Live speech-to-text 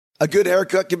A good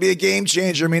haircut can be a game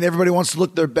changer. I mean, everybody wants to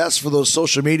look their best for those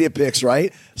social media pics,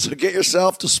 right? So get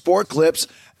yourself to Sport Clips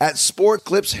at Sport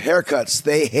Clips Haircuts.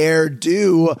 They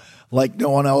hairdo like no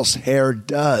one else hair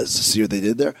does. See what they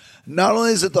did there? Not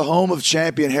only is it the home of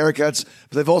champion haircuts,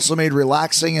 but they've also made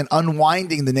relaxing and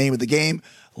unwinding the name of the game.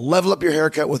 Level up your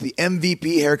haircut with the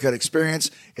MVP haircut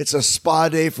experience. It's a spa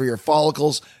day for your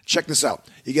follicles. Check this out.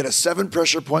 You get a 7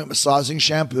 pressure point massaging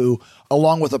shampoo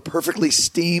along with a perfectly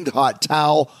steamed hot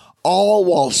towel, all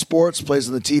while sports plays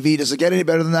on the TV. Does it get any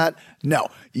better than that? No.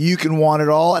 You can want it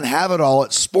all and have it all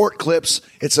at Sport Clips.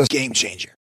 It's a game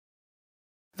changer.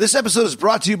 This episode is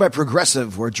brought to you by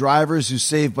Progressive, where drivers who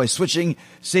save by switching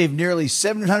save nearly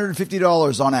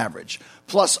 $750 on average.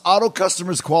 Plus, auto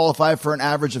customers qualify for an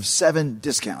average of 7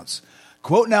 discounts.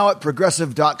 Quote now at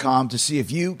Progressive.com to see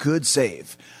if you could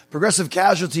save. Progressive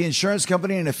Casualty Insurance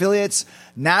Company and Affiliates,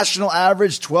 national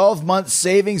average 12-month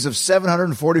savings of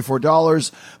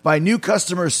 $744 by new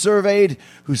customers surveyed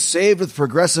who saved with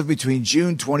Progressive between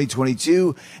June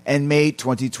 2022 and May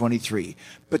 2023.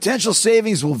 Potential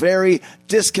savings will vary.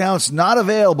 Discounts not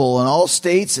available in all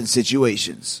states and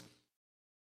situations.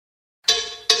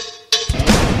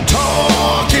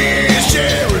 Talk is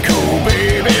Jericho,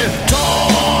 baby.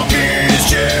 Talk is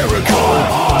Jericho.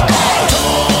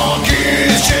 Talk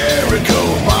is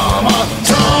Jericho, mama.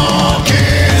 Talk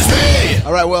is me.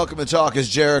 All right, welcome to Talk is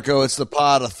Jericho. It's the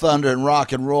pod of thunder and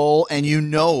rock and roll, and you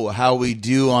know how we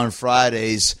do on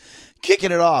Fridays.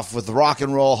 Kicking it off with Rock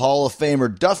and Roll Hall of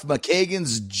Famer Duff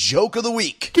McKagan's Joke of the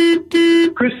Week.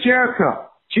 Chris Jericho.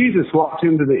 Jesus walked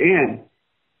into the inn,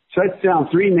 sets down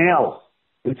 3 nails,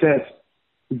 and says,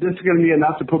 "Is this going to be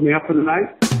enough to put me up for the night?"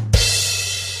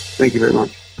 Thank you very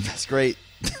much. That's great.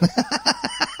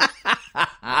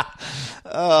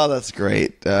 Oh, that's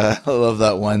great. I love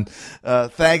that one.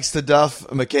 Thanks to Duff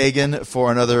McKagan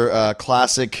for another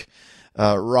classic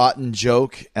rotten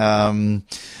joke.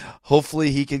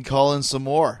 Hopefully he can call in some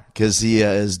more because he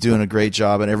is doing a great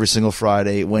job. And every single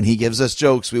Friday when he gives us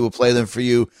jokes, we will play them for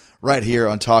you right here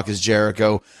on Talk is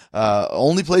Jericho.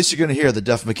 Only place you're going to hear the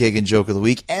Duff McKagan Joke of the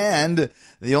Week, and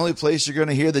the only place you're going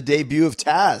to hear the debut of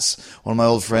Taz, one of my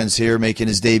old friends here making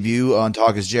his debut on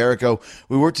Talk is Jericho.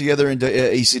 We worked together in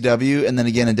ECW and then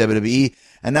again in WWE.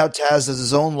 And now Taz does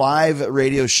his own live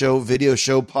radio show, video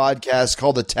show, podcast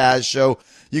called The Taz Show.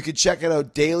 You can check it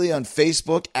out daily on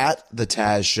Facebook at The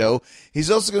Taz Show. He's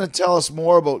also going to tell us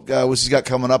more about what he's got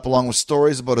coming up, along with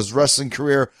stories about his wrestling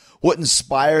career, what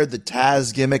inspired the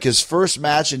Taz gimmick, his first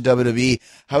match in WWE,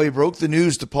 how he broke the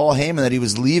news to Paul Heyman that he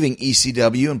was leaving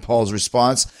ECW and Paul's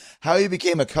response, how he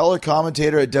became a color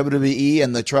commentator at WWE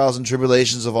and the trials and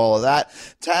tribulations of all of that.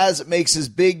 Taz makes his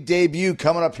big debut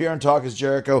coming up here on Talk is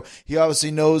Jericho. He obviously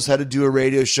knows how to do a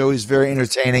radio show. He's very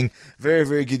entertaining, very,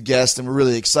 very good guest, and we're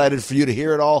really excited for you to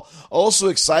hear it all. Also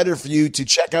excited for you to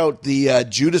check out the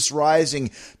Judas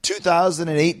Rising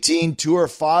 2018 tour.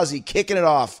 Fozzy kicking it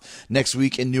off next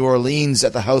week in New Orleans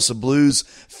at the House of Blues.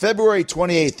 February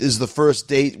 28th is the first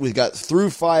date. We've got Through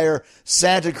Fire,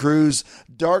 Santa Cruz,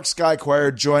 Dark Sky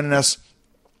Choir joining us.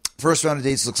 First round of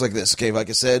dates looks like this. Okay, like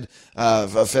I said,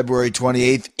 February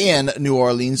 28th in New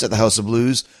Orleans at the House of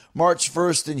Blues. March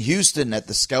 1st in Houston at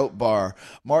the Scout Bar.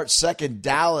 March 2nd,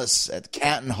 Dallas at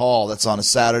Canton Hall. That's on a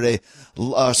Saturday.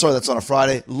 That's on a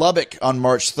Friday. Lubbock on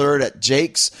March 3rd at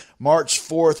Jake's. March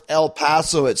 4th, El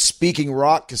Paso at Speaking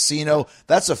Rock Casino.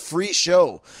 That's a free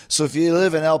show. So if you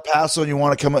live in El Paso and you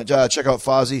want to come check out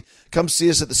Fozzy, come see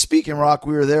us at the Speaking Rock.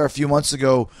 We were there a few months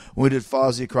ago when we did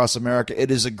Fozzy Across America. It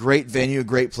is a great venue, a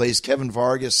great place. Kevin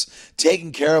Vargas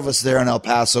taking care of us there in El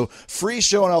Paso. Free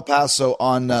show in El Paso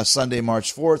on Sunday,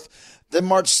 March 4th. Then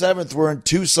March 7th, we're in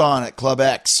Tucson at Club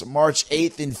X. March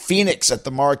 8th in Phoenix at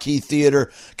the Marquee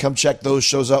Theater. Come check those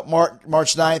shows out. March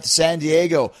 9th, San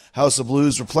Diego, House of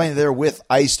Blues. We're playing there with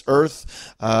Iced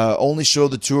Earth. Only show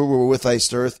of the tour where we're with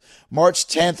Iced Earth. March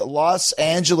 10th, Los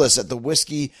Angeles at the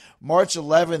Whiskey. March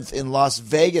 11th in Las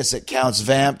Vegas at Counts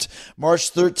Vamped.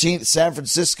 March 13th, San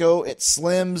Francisco at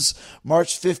Slim's.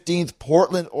 March 15th,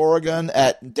 Portland, Oregon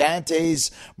at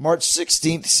Dante's. March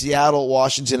 16th, Seattle,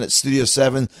 Washington at Studio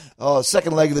 7.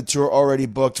 Second leg of the tour already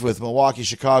booked with Milwaukee,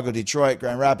 Chicago, Detroit,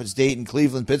 Grand Rapids, Dayton,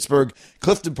 Cleveland, Pittsburgh,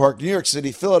 Clifton Park, New York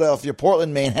City, Philadelphia,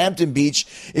 Portland, Maine, Hampton Beach.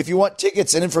 If you want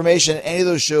tickets and information at any of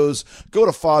those shows, go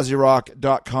to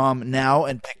FozzyRock.com now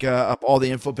and pick up all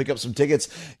the info, pick up some tickets.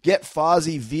 Get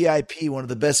Fozzy VIP VIP, one of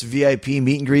the best VIP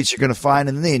meet and greets you're going to find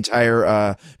in the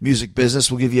entire music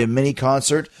business. We'll give you a mini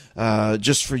concert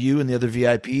just for you and the other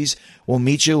VIPs. We'll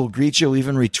meet you. We'll greet you. We'll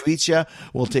even retweet you.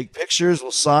 We'll take pictures.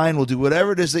 We'll sign. We'll do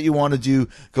whatever it is that you want to do.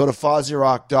 Go to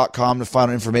FozzyRock.com to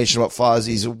find out information about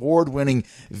Fozzy's award-winning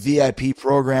VIP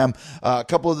program. A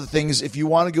couple of the things, if you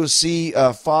want to go see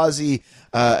Fozzy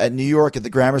at New York at the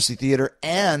Gramercy Theater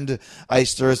and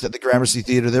Iced Earth at the Gramercy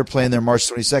Theater, they're playing there March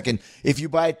 22nd. If you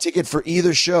buy a ticket for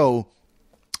either show,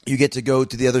 you get to go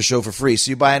to the other show for free. So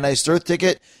you buy an Iced Earth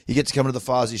ticket, you get to come to the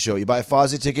Fozzy show. You buy a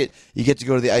Fozzy ticket, you get to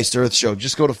go to the Iced Earth show.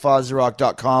 Just go to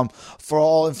FozzyRock.com for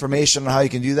all information on how you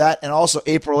can do that. And also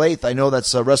April 8th, I know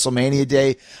that's WrestleMania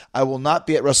Day. I will not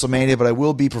be at WrestleMania, but I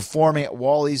will be performing at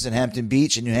Wally's in Hampton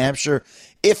Beach in New Hampshire.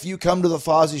 If you come to the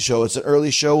Fozzy show, it's an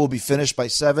early show. We'll be finished by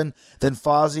 7. Then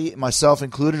Fozzy, myself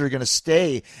included, are going to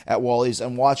stay at Wally's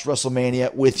and watch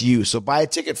WrestleMania with you. So buy a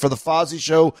ticket for the Fozzy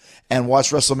show and watch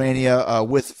WrestleMania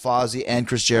with Fozzy and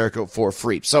Chris Jericho for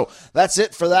free. So that's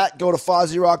it for that. Go to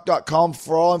FozzyRock.com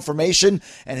for all information.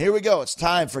 And here we go. It's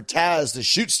time for Taz to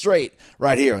shoot straight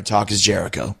right here on Talk is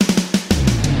Jericho.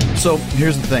 So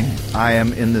here's the thing. I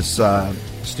am in this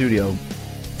studio,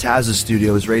 Taz's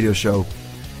studio, his radio show,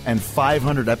 and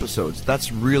 500 episodes.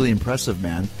 That's really impressive,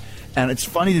 man. And it's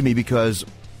funny to me because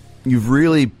you've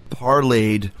really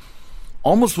parlayed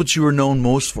almost what you were known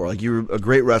most for. Like, you were a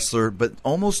great wrestler, but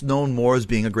almost known more as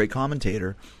being a great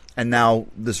commentator. And now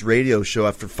this radio show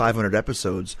after 500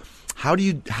 episodes. How do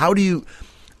you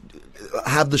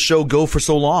have the show go for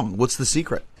so long? What's the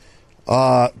secret?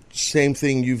 Same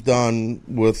thing you've done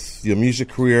with your music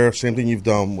career, same thing you've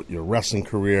done with your wrestling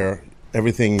career,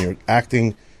 everything, your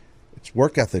acting. It's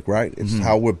work ethic, right? It's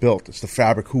how we're built. It's the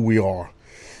fabric, who we are.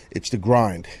 It's the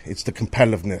grind. It's the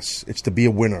competitiveness. It's to be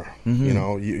a winner. You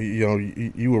know,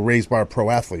 you were raised by a pro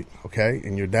athlete, okay,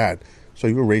 and your dad. So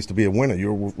you were raised to be a winner.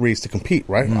 You were raised to compete,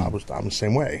 right? I'm the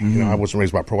same way. You know, I wasn't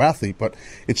raised by a pro athlete, but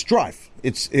it's drive.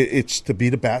 It's to be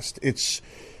the best. It's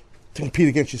to compete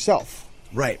against yourself,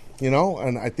 right? You know,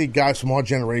 and I think guys from our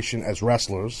generation as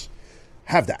wrestlers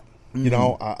have that. You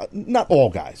know, not all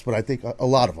guys, but I think a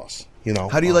lot of us. You know,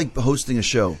 how do you like hosting a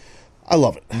show? I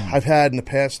love it. I've had in the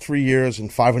past 3 years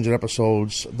and 500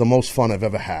 episodes the most fun I've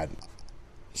ever had.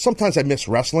 Sometimes I miss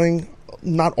wrestling,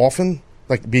 not often,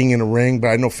 like being in a ring, but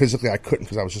I know physically I couldn't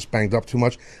because I was just banged up too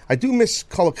much. I do miss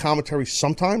color commentary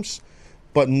sometimes,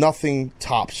 but nothing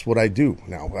tops what I do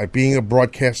now. Like being a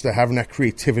broadcaster, having that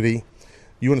creativity.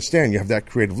 You understand, you have that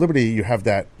creative liberty, you have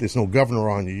that, there's no governor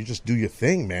on you, you just do your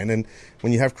thing, man. And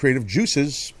when you have creative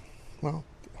juices, well,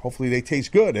 hopefully they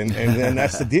taste good, and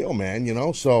that's the deal, man, you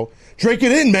know? So, drink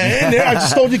it in, man. I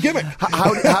just told you gimmick.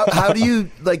 How do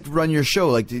you, like, run your show?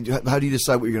 Like, how do you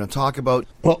decide what you're going to talk about?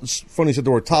 Well, it's funny you said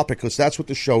the word topic, because that's what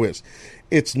the show is.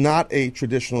 It's not a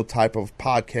traditional type of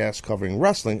podcast covering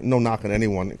wrestling, no knock on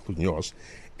anyone, including yours.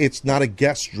 It's not a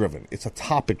guest-driven. It's a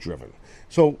topic-driven.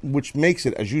 So, which makes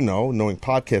it, as you know, knowing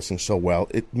podcasting so well,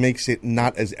 it makes it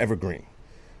not as evergreen,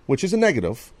 which is a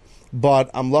negative. But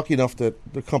I'm lucky enough that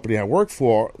the company I work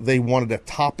for, they wanted a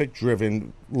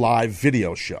topic-driven live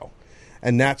video show.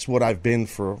 And that's what I've been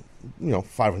for,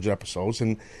 500 episodes.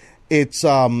 And it's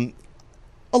a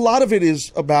lot of it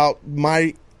is about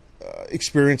my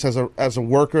experience as a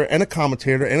worker and a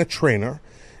commentator and a trainer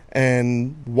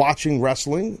and watching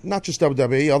wrestling, not just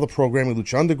WWE, other programming,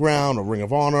 Lucha Underground or Ring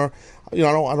of Honor. I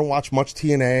don't watch much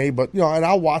TNA, but, and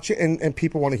I'll watch it, and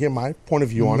people want to hear my point of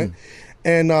view on it.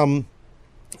 And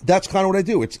that's kind of what I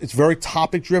do. It's very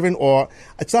topic driven, or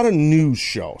it's not a news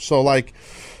show. So like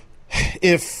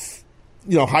if,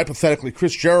 hypothetically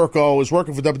Chris Jericho is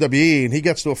working for WWE and he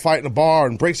gets to a fight in a bar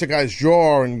and breaks a guy's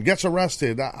jaw and gets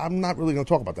arrested, I'm not really going to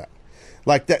talk about that.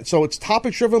 Like that. So it's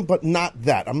topic driven, but not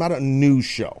that. I'm not a news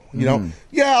show,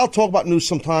 Yeah, I'll talk about news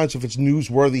sometimes if it's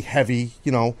newsworthy heavy,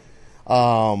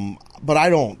 but I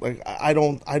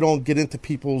don't get into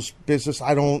people's business.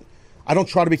 I don't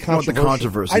try to be controversial. The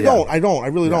controversy, I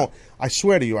really don't. I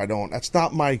swear to you, I don't. That's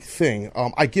not my thing.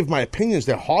 I give my opinions.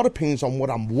 They're hard opinions on what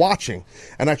I'm watching,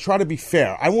 and I try to be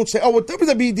fair. I won't say, what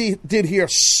WWE did here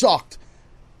sucked,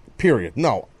 period.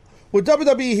 No. What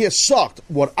WWE here sucked.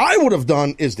 What I would have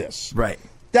done is this. Right.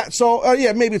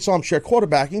 Maybe it's armchair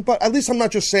quarterbacking, but at least I'm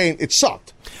not just saying it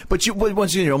sucked. But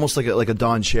once again, you're almost like a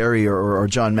Don Cherry or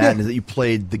John Madden, that you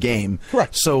played the game.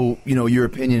 Correct. So, your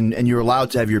opinion, and you're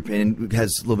allowed to have your opinion,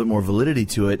 has a little bit more validity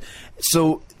to it.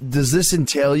 So, does this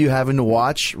entail you having to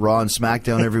watch Raw and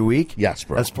SmackDown every week? Yes,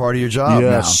 bro. That's part of your job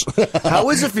now. How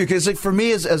is it for you? Because for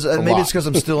me, as maybe it's because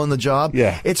I'm still in the job,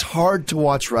 it's hard to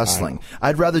watch wrestling.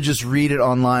 I'd rather just read it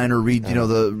online or read,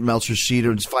 the Meltzer sheet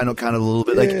or just find out kind of a little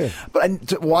bit. But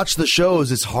to watch the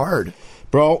shows, it's hard.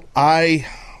 Bro,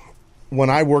 when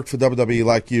I worked for WWE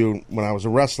like you, when I was a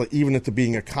wrestler, even into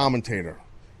being a commentator,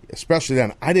 especially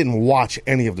then, I didn't watch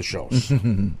any of the shows.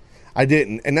 I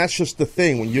didn't, and that's just the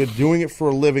thing. When you're doing it for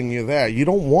a living, you're there. You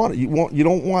don't want it. You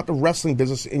don't want the wrestling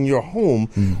business in your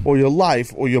home or your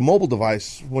life or your mobile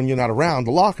device when you're not around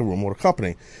the locker room or the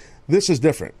company. This is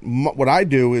different. What I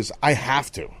do is I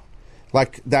have to.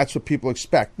 Like, that's what people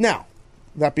expect. Now,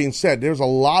 that being said, there's a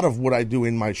lot of what I do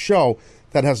in my show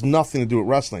that has nothing to do with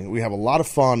wrestling. We have a lot of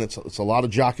fun. It's a lot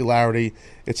of jocularity.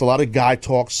 It's a lot of guy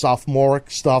talk,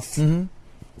 sophomoric stuff,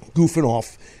 goofing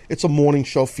off. It's a morning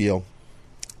show feel.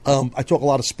 I talk a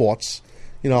lot of sports,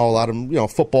 a lot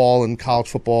of, football and college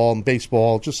football and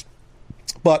baseball,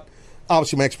 but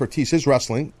obviously my expertise is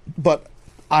wrestling, but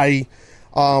I'll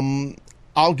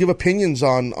give opinions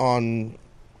on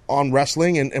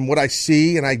wrestling and what I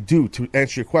see and I do. To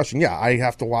answer your question, yeah, I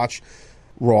have to watch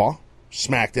Raw,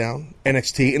 SmackDown,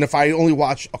 NXT, and if I only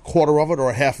watch a quarter of it or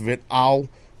a half of it, I'll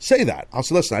say that. I'll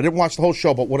say, listen, I didn't watch the whole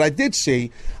show, but what I did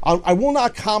see, I will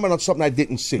not comment on something I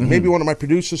didn't see. Maybe one of my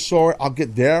producers saw it. I'll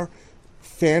get their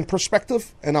fan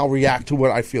perspective, and I'll react to what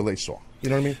I feel they saw. You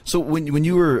know what I mean? So when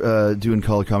you were doing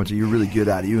color commentary, you were really good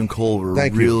at it. You and Cole were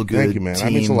Thank real you. good. Thank you, man. Team.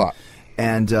 That means a lot.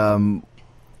 And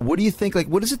what do you think? Like,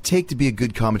 what does it take to be a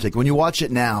good commentator? When you watch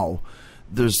it now,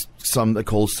 there's some that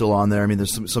Cole's still on there. I mean,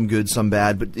 there's some good, some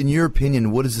bad. But in your opinion,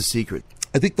 what is the secret?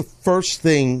 I think the first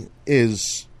thing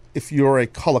is, if you're a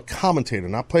color commentator,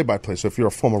 not play-by-play, so if you're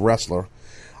a former wrestler,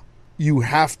 you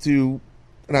have to,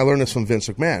 and I learned this from Vince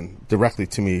McMahon directly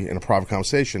to me in a private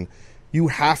conversation, you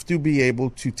have to be able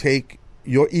to take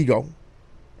your ego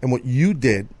and what you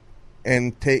did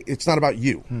and take, it's not about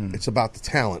you, it's about the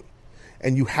talent.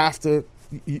 And you have to,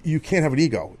 you can't have an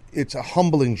ego. It's a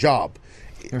humbling job.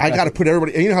 I got to put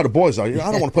everybody. You know how the boys are. I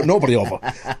don't want to put nobody over.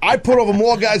 I put over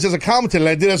more guys as a commentator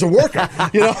than I did as a worker. I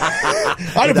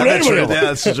didn't put anybody over. Yeah,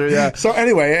 that's true. Yeah. So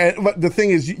anyway, but the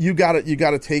thing is, you got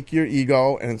to take your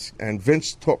ego, and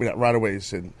Vince taught me that right away. He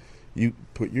said, you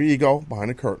put your ego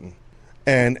behind the curtain,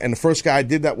 and the first guy I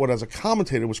did that with as a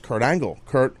commentator was Kurt Angle.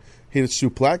 Kurt hit a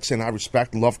suplex, and I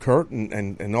respect and love Kurt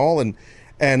and all,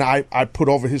 and I put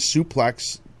over his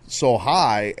suplex so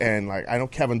high, and like I know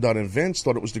Kevin Dunn and Vince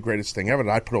thought it was the greatest thing ever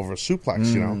that I put over a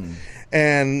suplex,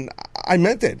 and I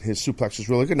meant it. His suplex was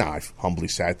really good. Now, I humbly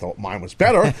say I thought mine was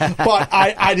better, but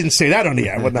I didn't say that on the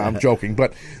air. Well, no, I'm joking.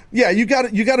 But yeah, you got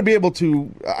to be able to.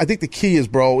 I think the key is,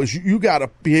 bro, is you got to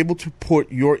be able to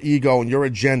put your ego and your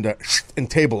agenda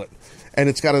and table it. And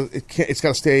it's got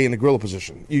to stay in the gorilla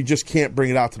position. You just can't bring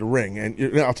it out to the ring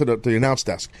and out to the announce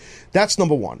desk. That's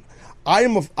number one.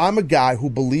 I'm a guy who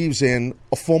believes in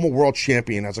a former world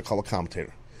champion as a color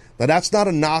commentator. Now, that's not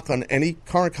a knock on any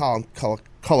current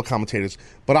color commentators,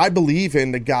 but I believe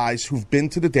in the guys who've been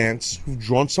to the dance, who've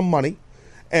drawn some money,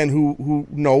 and who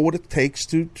know what it takes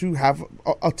to have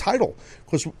a title.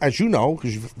 Because, as you know,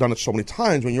 because you've done it so many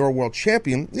times, when you're a world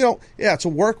champion, yeah, it's a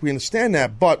work. We understand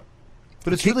that, but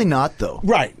it's really not, though.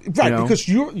 Right, because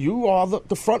you are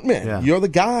the front man. Yeah. You're the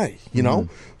guy, you know?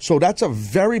 So that's a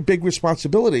very big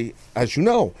responsibility, as you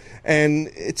know, and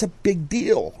it's a big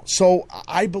deal. So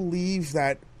I believe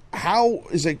that how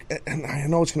is it, and I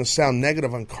know it's going to sound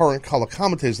negative on current color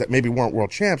commentators that maybe weren't world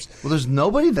champs. Well, there's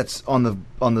nobody that's on the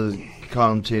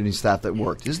commentating staff that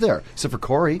worked, is there? Except for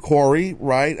Corey. Corey,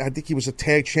 right? I think he was a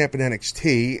tag champ in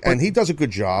NXT, and he does a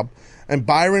good job. And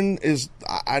Byron is,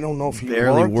 I don't know if he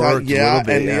barely worked yeah, a little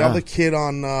bit, and the other kid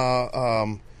on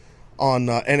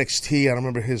NXT, I don't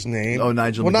remember his name. Oh,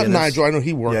 Nigel Well, McGuinness. not Nigel. I know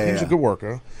he worked. Yeah, he was a good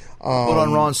worker. But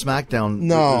on Raw and SmackDown,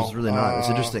 no, it was really not. It's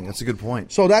interesting. That's a good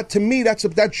point. So that, to me,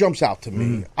 that jumps out to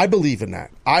me. I believe in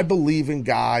that. I believe in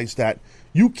guys that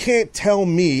you can't tell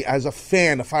me as a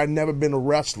fan if I've never been a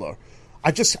wrestler.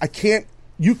 I can't.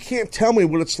 You can't tell me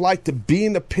what it's like to be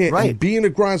in the pit and be in the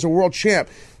grind as a world champ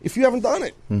if you haven't done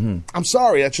it. I'm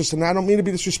sorry. That's just, and I don't mean to be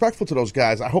disrespectful to those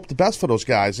guys. I hope the best for those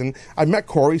guys. And I met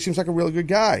Corey. He seems like a really good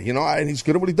guy, and he's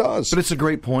good at what he does. But it's a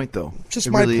great point, though. Just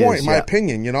it my really point, is, my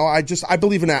opinion. I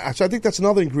believe in that. So I think that's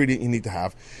another ingredient you need to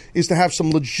have, is to have some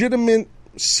legitimate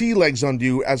sea legs under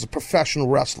you as a professional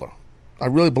wrestler. I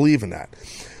really believe in that.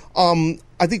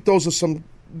 I think those are some,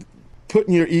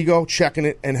 putting your ego, checking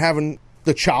it, and having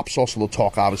the chops, also the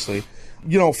talk, obviously.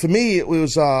 For me, it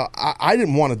was, I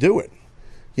didn't want to do it.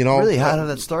 Really? How did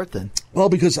that start then? Well,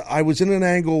 because I was in an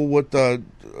angle with,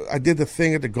 I did the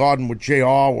thing at the Garden with JR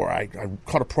where I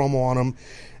cut a promo on him,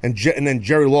 and then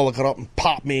Jerry Lawler got up and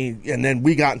popped me, and then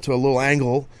we got into a little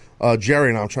angle Jerry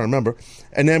and I'm trying to remember.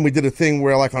 And then we did a thing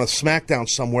where, like, on a SmackDown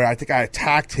somewhere, I think I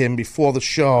attacked him before the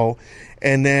show.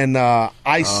 And then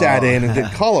I sat in and did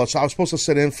color. So I was supposed to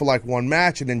sit in for, like, one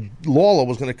match. And then Lawler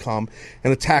was going to come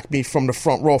and attack me from the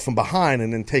front row from behind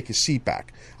and then take his seat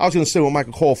back. I was going to sit with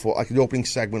Michael Cole for, like, the opening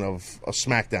segment of a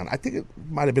SmackDown. I think it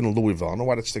might have been in Louisville. I don't know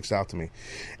why that sticks out to me.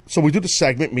 So we do the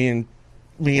segment, me and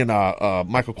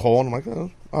Michael Cole. And I'm like,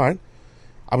 oh, all right.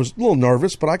 I was a little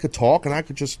nervous, but I could talk. And I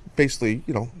could just basically,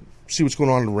 you know, see what's going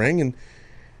on in the ring.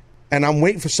 And I'm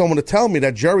waiting for someone to tell me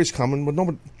that Jerry's coming,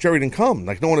 but Jerry didn't come.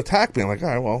 Like, no one attacked me. I'm like, all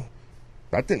right, well,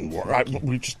 that didn't work.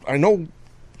 I know,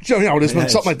 there's been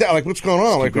something like that. Like, what's going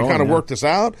on? Like, we kind of worked this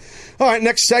out. All right,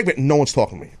 next segment, no one's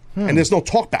talking to me. And there's no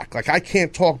talk back. Like, I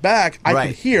can't talk back. I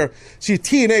could hear. See,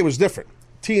 TNA was different.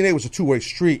 TNA was a two-way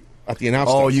street at the announce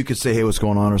desk. You could say, hey, what's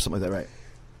going on or something like that, right?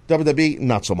 WWE,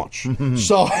 not so much.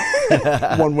 So,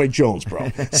 one-way Jones,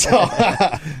 bro. So,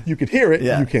 you could hear it,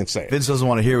 you can't say it. Vince doesn't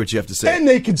want to hear what you have to say. And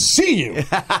they can see you.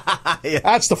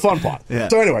 That's the fun part. Yeah.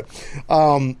 So, anyway,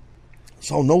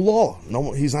 so no Lawler.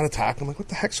 No, he's not attacked. I'm like, what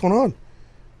the heck's going on?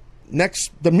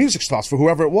 Next, the music starts for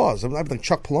whoever it was. I've been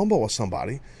Chuck Palumbo or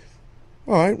somebody.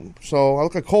 All right, so I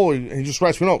look at Cole, and he just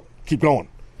writes me, no, keep going.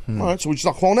 All right, so we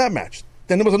start calling that match.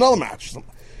 Then there was another match.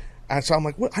 And so I'm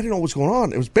like, what? I didn't know what was going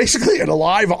on. It was basically a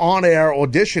live on-air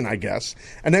audition, I guess.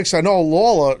 And next I know,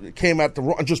 Lawler came at the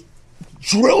and just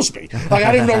drills me. Like,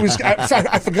 I didn't know he was.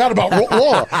 I forgot about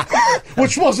Lawler,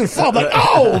 which wasn't fun. Like,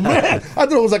 oh man, I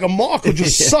thought it was like a mark who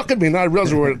just sucking me. And I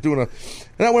realized we were doing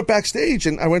And I went backstage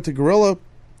and I went to Gorilla,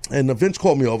 and Vince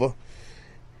called me over.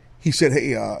 He said,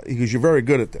 hey, he goes, you're very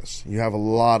good at this. You have a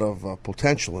lot of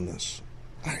potential in this.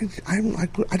 I didn't know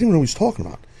what he was talking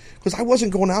about. Because I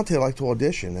wasn't going out there like to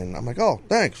audition, and I'm like, oh,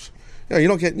 thanks. You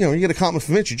don't get, you get a compliment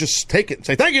from Vince, you just take it and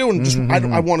say thank you, and just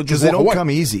I want to just walk away. Because they don't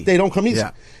come easy. They don't come easy.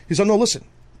 Yeah. He said, no, listen,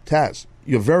 Taz,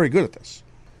 you're very good at this.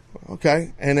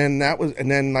 Okay, and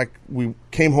then like we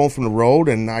came home from the road,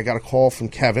 and I got a call from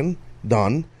Kevin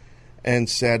Dunn, and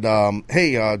said,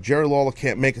 hey, Jerry Lawler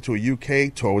can't make it to a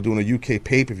UK tour. We're doing a UK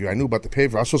pay-per-view. I knew about the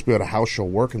pay-per-view. I was supposed to be at a house show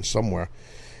working somewhere.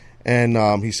 And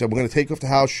he said, we're going to take you off the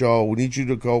house show. We need you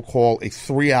to go call a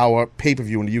 3-hour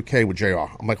pay-per-view in the UK with JR.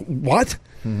 I'm like, what?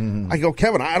 I go,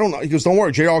 Kevin, I don't know. He goes, don't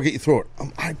worry, JR will get you through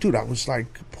it. Dude, I was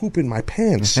like pooping my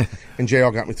pants. And JR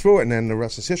got me through it, and then the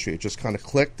rest is history. It just kind of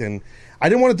clicked, and I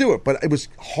didn't want to do it, but it was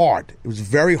hard. It was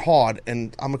very hard,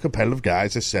 and I'm a competitive guy,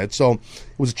 as I said. So it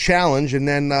was a challenge, and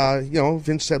then,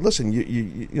 Vince said, listen,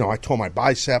 I tore my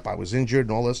bicep. I was injured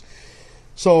and all this.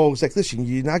 So it was like, listen,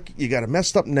 you got a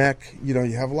messed up neck. You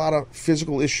have a lot of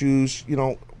physical issues.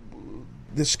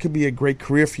 This could be a great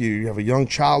career for you. You have a young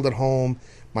child at home.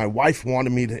 My wife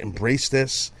wanted me to embrace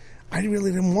this. I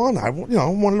really didn't want it. I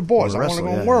wanted the boys. I wanted to go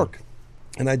and work.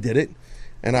 And I did it,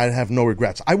 and I have no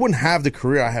regrets. I wouldn't have the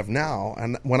career I have now.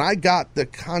 And when I got the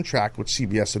contract with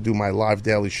CBS to do my live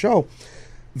daily show,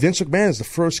 Vince McMahon is the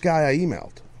first guy I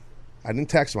emailed. I didn't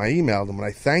text him. I emailed him, and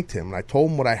I thanked him, and I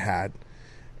told him what I had.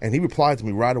 And he replied to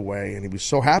me right away, and he was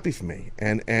so happy for me.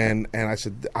 And I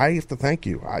said, I have to thank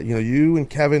you. You and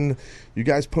Kevin, you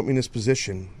guys put me in this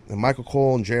position, and Michael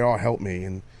Cole and JR helped me,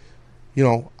 and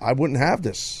I wouldn't have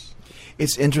this.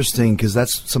 It's interesting because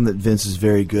that's something that Vince is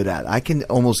very good at. I can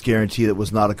almost guarantee that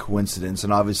was not a coincidence,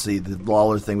 and obviously the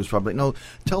Lawler thing was probably, no,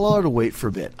 tell Lawler to wait for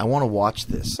a bit. I want to watch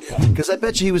this. Because I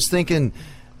bet you he was thinking,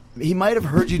 he might have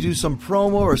heard you do some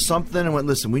promo or something and went,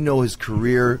 listen, we know his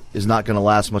career is not going to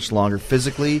last much longer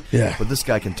physically, but this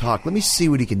guy can talk. Let me see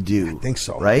what he can do. I think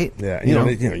so. Right? Yeah.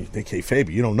 They kayfabe,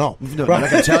 you don't know. No, right? I'm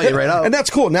not going to tell you right out. And that's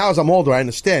cool. Now as I'm older, I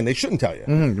understand. They shouldn't tell you.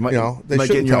 You might, they might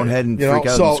get in your own head and freak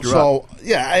out and screw up.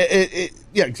 Yeah,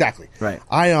 exactly. Right.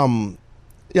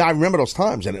 I remember those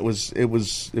times, and it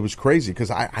was crazy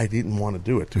because I didn't want to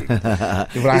do it, dude.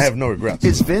 But I have no regrets.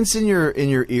 Is Vince in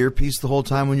your earpiece the whole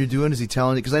time when you're doing? Is he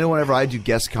telling you? Because I know whenever I do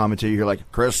guest commentary, you're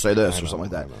like, Chris, say this or something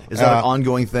like that. Is that an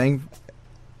ongoing thing?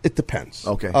 It depends.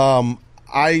 Okay.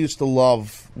 I used to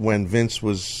love when Vince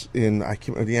was in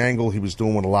the Angle. He was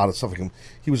doing with a lot of stuff. Like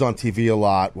he was on TV a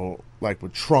lot. Well, like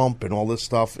with Trump and all this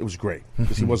stuff, it was great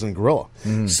because he wasn't a gorilla.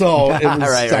 So it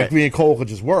was like me and Cole could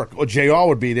just work. Or JR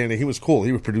would be there, and he was cool.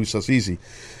 He would produce us easy.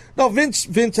 No,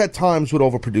 Vince at times would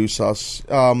overproduce us.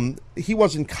 He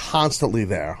wasn't constantly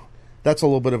there. That's a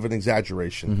little bit of an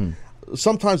exaggeration.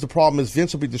 Sometimes the problem is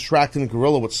Vince will be distracting the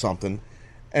gorilla with something,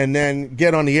 and then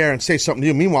get on the air and say something to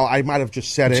you. Meanwhile, I might have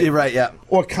just said it. Right, yeah.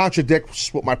 Or contradict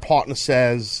what my partner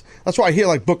says. That's why I hear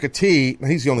like Booker T.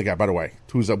 He's the only guy, by the way,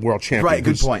 who's a world champion. Right,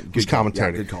 good point. Who's commentating.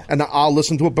 Yeah, good call. And I'll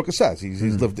listen to what Booker says. He's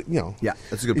lived, Yeah,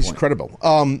 that's a good point. He's credible.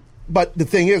 But the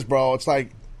thing is, bro, it's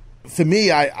like, for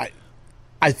me, I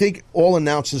think all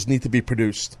announcers need to be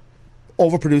produced.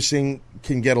 overproducing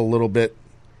can get a little bit.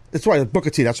 That's why Booker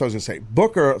T. That's what I was going to say.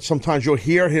 Booker, sometimes you'll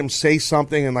hear him say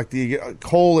something, and like the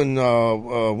Cole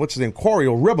and what's his name, Corey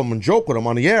will rib him and joke with him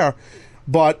on the air,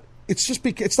 but it's just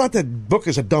it's not that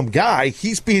Booker's a dumb guy.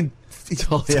 He's being.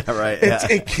 Oh, yeah, right.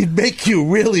 It can make you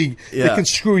really. Yeah. It can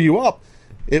screw you up.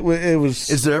 It was.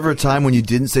 Is there ever a time when you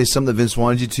didn't say something that Vince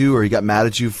wanted you to, or he got mad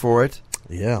at you for it?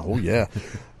 Yeah. Oh, yeah.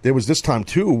 There was this time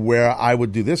too where I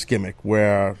would do this gimmick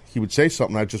where he would say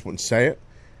something, I just wouldn't say it,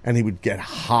 and he would get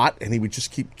hot, and he would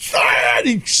just keep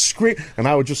he'd scream, and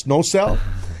I would just no sell.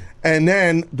 And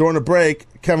then during the break,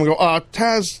 Kevin would go,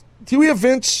 Taz, do you hear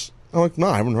Vince? I'm like, no,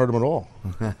 I haven't heard him at all.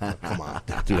 Come on,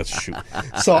 dude, that's a shoot.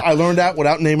 So I learned that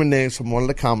without naming names from one of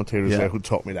the commentators there who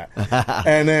taught me that.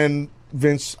 And then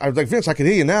Vince, I was like, Vince, I can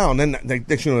hear you now. And then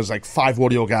next thing, there's like 5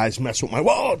 audio guys messing with my,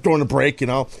 whoa, during the break,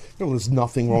 there's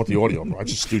nothing wrong with the audio. I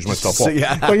just stooged myself off.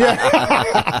 Yeah. But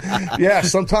yeah,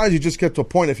 sometimes you just get to a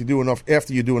point after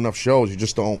you do enough shows,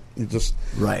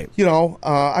 Right.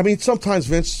 I mean, sometimes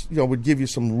Vince, would give you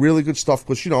some really good stuff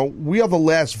because, we are the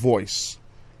last voice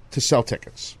to sell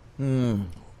tickets. You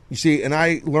see, and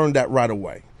I learned that right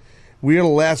away. We are the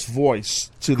last voice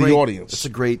to the audience. That's a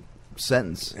great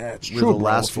sentence. Yeah, it's We're true. the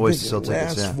last voice to sell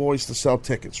tickets. Last voice to sell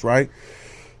tickets, right?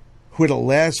 We're the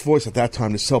last voice at that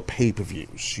time to sell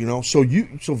pay-per-views.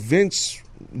 So Vince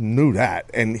knew that,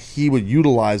 and he would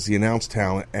utilize the announce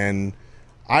talent. And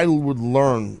I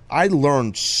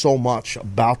learned so much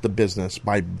about the business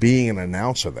by being an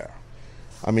announcer there.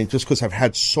 I mean, just because I've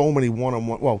had so many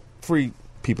one-on-one, 3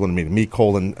 people in the meeting, me,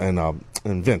 Cole,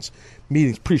 and Vince,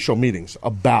 meetings, pre-show meetings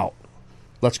about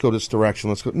let's go this direction.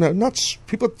 Let's go. No, not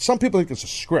people. Some people think it's a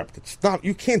script. It's not.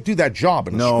 You can't do that job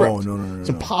in a script. No. It's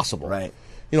impossible. Right.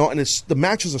 And the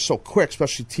matches are so quick,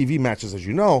 especially TV matches, as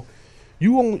you know.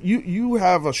 You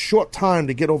have a short time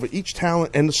to get over each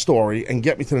talent and the story and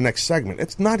get me to the next segment.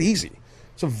 It's not easy.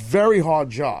 It's a very hard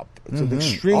job. It's an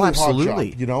extremely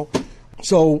hard job.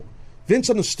 So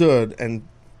Vince understood, and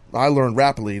I learned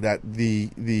rapidly that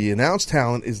the announce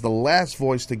talent is the last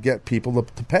voice to get people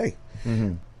to pay.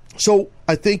 Mm-hmm. So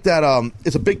I think that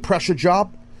it's a big pressure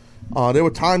job. There were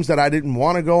times that I didn't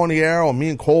want to go on the air, or me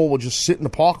and Cole would just sit in the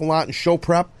parking lot and show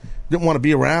prep. Didn't want to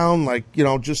be around, it gets.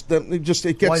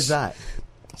 Why is that?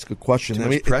 That's a good question. Too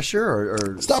much pressure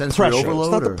or it's not sensory pressure. overload?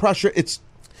 It's not the pressure.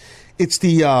 It's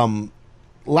the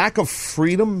lack of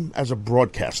freedom as a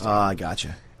broadcaster. I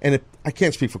gotcha. And I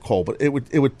can't speak for Cole, but it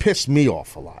would piss me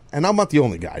off a lot. And I'm not the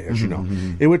only guy, as you know.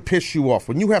 It would piss you off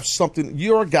when you have something.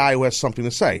 You're a guy who has something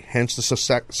to say. Hence the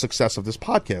success of this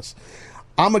podcast.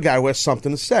 I'm a guy who has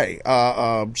something to say.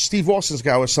 Steve Austin's a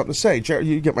guy who has something to say. Jerry,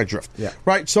 you get my drift,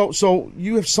 right? So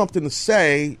you have something to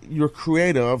say. You're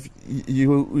creative.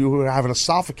 You have an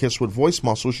esophagus with voice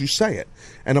muscles. You say it,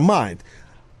 and a mind.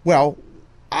 Well,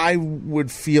 I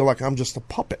would feel like I'm just a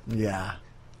puppet. Yeah.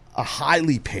 A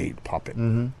highly paid puppet.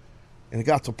 Mm-hmm. And it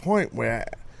got to a point where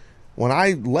when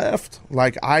I left,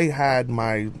 I had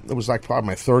it was like probably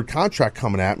my 3rd contract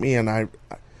coming at me, and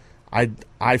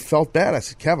I felt bad. I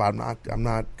said, Kev, I'm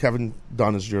not Kevin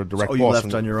Dunn is your direct boss. You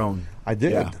left on your own. I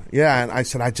did. Yeah, and I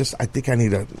said, I think I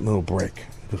need a little break.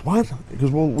 He goes, what? He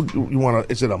goes, well, you want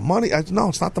to, is it a money? I said, no,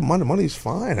 it's not the money. Money's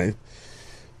fine.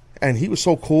 And he was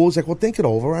so cool. He's like, well, think it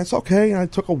over. I said, okay. And I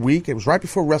took a week. It was right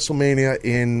before WrestleMania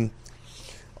in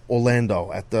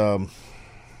Orlando at the...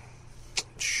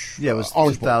 Yeah, it was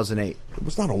 2008. It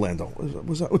was not Orlando. It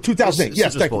was 2008.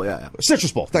 Yes, Citrus Bowl, yeah.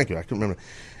 Citrus Bowl. Thank you. I can remember.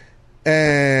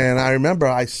 And I remember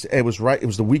it was right. It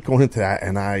was the week going into that,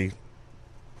 and I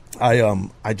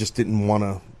just didn't want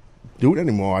to do it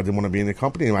anymore. I didn't want to be in the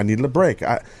company. I needed a break.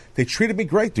 They treated me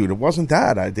great, dude. It wasn't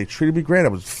that. They treated me great.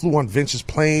 I flew on Vince's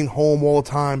plane home all the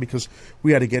time because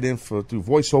we had to get in do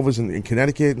voiceovers in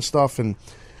Connecticut and stuff. And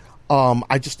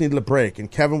I just needed a break. And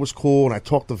Kevin was cool, and I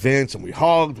talked to Vince, and we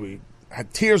hugged. We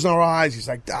had tears in our eyes. He's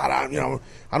like, Dad, I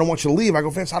don't want you to leave. I go,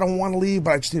 Vince, I don't want to leave,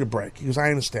 but I just need a break. He goes, I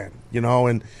understand,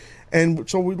 And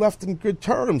so we left in good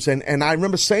terms. And I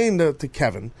remember saying to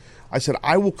Kevin, I said,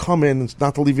 I will come in,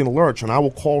 not to leave you in a lurch, and I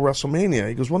will call WrestleMania.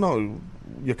 He goes, well, no,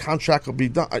 your contract will be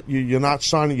done. You're not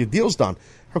signing, your deal's done.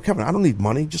 I go, Kevin, I don't need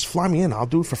money. Just fly me in. I'll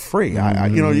do it for free.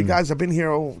 You guys have been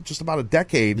here just about a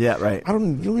decade. Yeah, right. You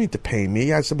don't need to pay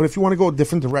me. I said, but if you want to go a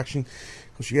different direction, he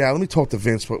goes, yeah, let me talk to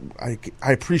Vince. But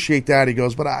I appreciate that. He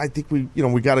goes, but I think we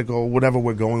got to go whatever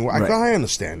we're going. I go, I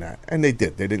understand that. And they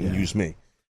did. They didn't use me.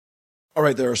 All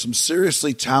right, there are some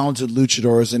seriously talented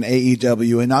luchadors in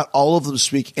AEW, and not all of them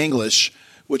speak English,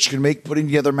 which can make putting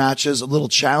together matches a little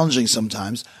challenging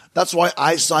sometimes. That's why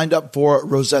I signed up for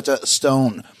Rosetta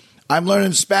Stone. I'm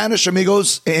learning Spanish,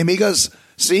 amigos and amigas.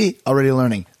 See, already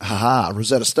learning. Haha,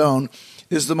 Rosetta Stone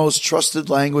is the most trusted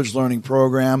language learning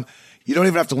program. You don't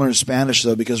even have to learn Spanish,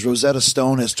 though, because Rosetta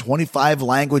Stone has 25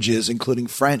 languages, including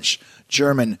French,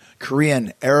 German,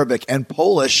 Korean, Arabic, and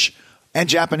Polish, and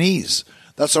Japanese.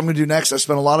 That's what I'm going to do next. I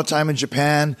spent a lot of time in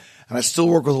Japan, and I still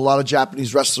work with a lot of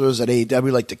Japanese wrestlers at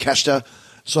AEW like Takeshita,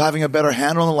 so having a better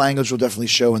handle on the language will definitely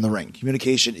show in the ring.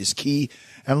 Communication is key,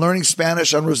 and learning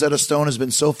Spanish on Rosetta Stone has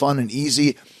been so fun and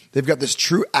easy. They've got this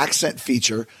true accent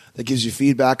feature that gives you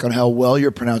feedback on how well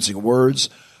you're pronouncing words,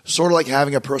 sort of like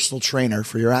having a personal trainer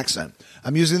for your accent.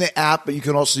 I'm using the app, but you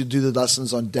can also do the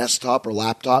lessons on desktop or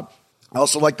laptop. I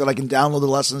also like that I can download the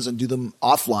lessons and do them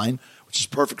offline, which is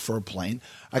perfect for a plane.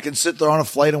 I can sit there on a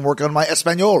flight and work on my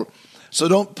Espanol. So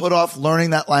don't put off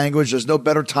learning that language. There's no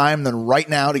better time than right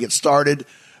now to get started.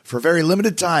 For a very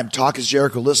limited time, Talk is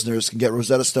Jericho listeners can get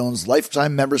Rosetta Stone's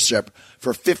lifetime membership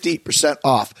for 50%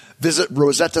 off. Visit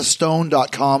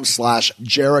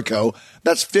rosettastone.com/Jericho.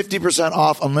 That's 50%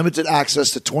 off unlimited access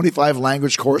to 25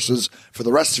 language courses for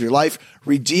the rest of your life.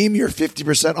 Redeem your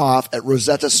 50% off at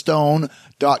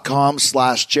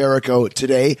rosettastone.com/Jericho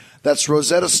today. That's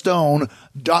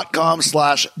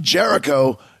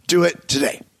rosettastone.com/Jericho. Do it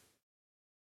today.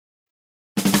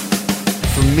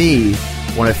 For me,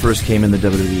 when I first came in the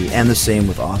WWE, and the same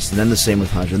with Austin, and the same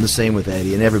with Hunter, and the same with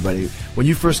Eddie, and everybody, when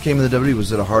you first came in the WWE,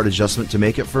 was it a hard adjustment to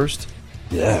make at first?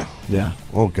 Yeah. Yeah.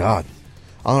 Oh, God.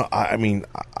 I mean,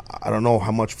 I don't know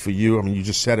how much for you. I mean, you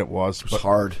just said it was. It was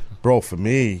hard. Bro, for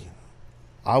me,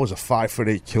 I was a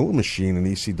 5'8" killing machine in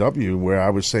ECW where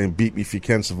I was saying, beat me if you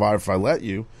can, survive if I let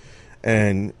you,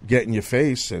 and get in your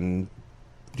face. And,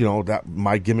 you know, that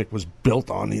my gimmick was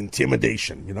built on the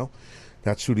intimidation, you know.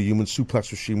 That's who the human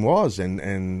suplex machine was.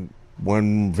 And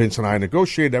when Vince and I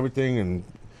negotiated everything, and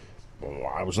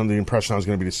I was under the impression I was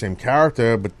going to be the same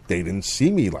character, but they didn't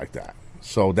see me like that.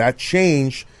 So that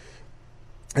changed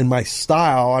in my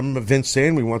style. I remember Vince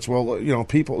saying to me once, well, you know,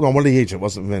 people, no, one of the agents, it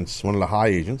wasn't Vince, one of the high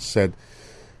agents said, I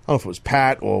don't know if it was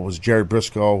Pat or it was Jerry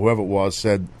Briscoe, whoever it was,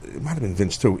 said, it might have been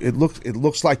Vince too, it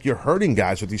looks like you're hurting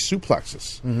guys with these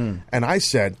suplexes. Mm-hmm. And I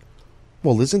said,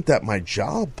 well, isn't that my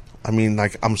job? I mean,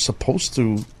 like, I'm supposed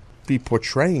to be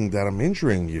portraying that I'm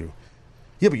injuring you.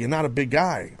 Yeah, but you're not a big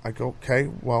guy. I go, okay,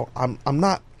 well, I'm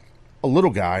not a little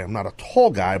guy. I'm not a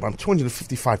tall guy, but I'm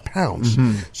 255 pounds.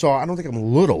 Mm-hmm. So I don't think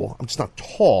I'm little. I'm just not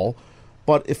tall.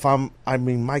 But if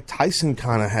Mike Tyson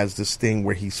kind of has this thing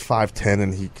where he's 5'10"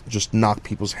 and he can just knock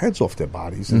people's heads off their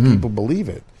bodies, and people believe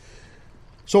it.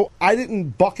 So I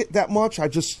didn't bucket that much. I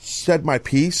just said my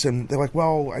piece, and they're like,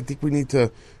 well, I think we need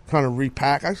to kind of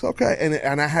repack. I said, okay.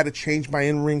 And I had to change my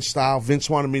in-ring style. Vince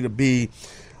wanted me to be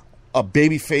a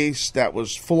baby face that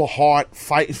was full of heart,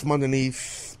 fighting from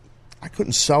underneath. I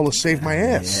couldn't sell to save my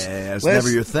ass. Yeah, it's never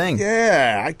your thing.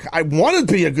 Yeah, I wanted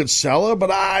to be a good seller, but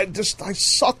I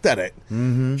sucked at it.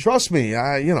 Mm-hmm. Trust me,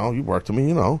 you worked with me,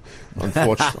 you know.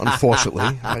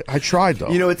 Unfortunately, I tried, though.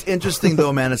 You know, it's interesting,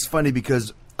 though, man. It's funny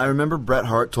because I remember Bret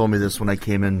Hart told me this when I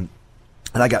came in,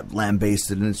 and I got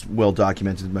lambasted, and it's well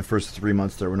documented. My first 3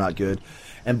 months there were not good.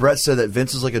 And Bret said that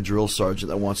Vince is like a drill sergeant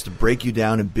that wants to break you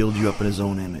down and build you up in his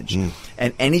own image. Mm.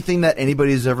 And anything that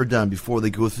anybody has ever done before they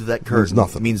go through that curtain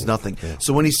means nothing. Yeah.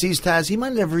 So when he sees Taz, he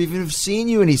might never even have seen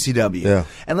you in ECW. Yeah.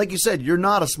 And like you said, you're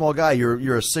not a small guy.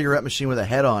 You're a cigarette machine with a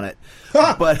head on it.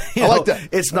 But I like that.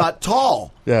 It's not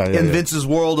tall. In Vince's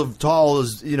world of tall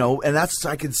is, and that's,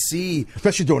 I could see.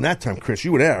 Especially during that time, Chris,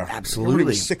 you were there. Absolutely. You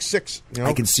were 6'6". You know?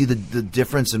 I can see the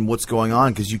difference in what's going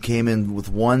on because you came in with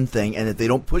one thing, and if they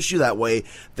don't push you that way,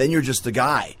 then you're just a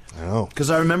guy. I know. Because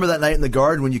I remember that night in the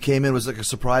Garden when you came in, it was like a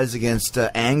surprise against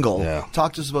Angle. Yeah.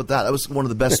 Talk to us about that. That was one of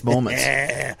the best moments.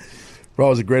 Bro, it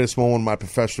was the greatest moment in my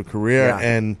professional career,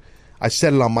 and I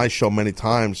said it on my show many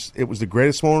times. It was the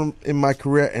greatest moment in my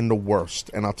career and the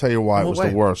worst, and I'll tell you why it was the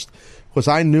worst. Because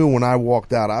I knew when I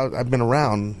walked out, I've been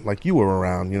around like you were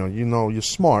around. You know, you're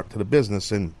smart to the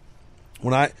business, and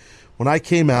when I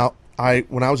came out,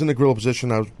 when I was in the gorilla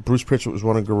position, Bruce Pritchard was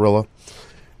running Gorilla.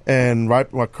 And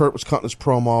right when Kurt was cutting his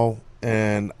promo,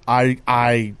 and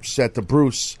I said to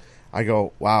Bruce, I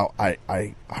go, wow,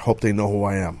 I hope they know who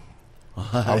I am.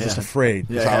 I was just afraid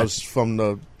because I was from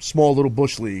the small little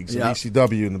bush leagues in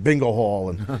ECW and the bingo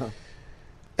hall.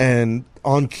 And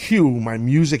on cue, my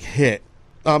music hit.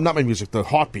 Not my music, the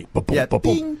heartbeat.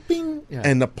 Bing, bing. Yeah.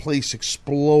 And the place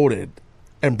exploded.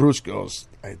 And Bruce goes,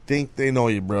 I think they know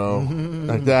you, bro.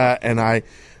 Like that. And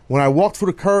when I walked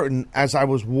through the curtain, as I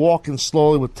was walking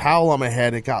slowly with towel on my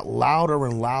head, it got louder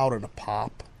and louder to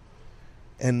pop.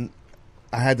 And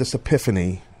I had this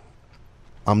epiphany.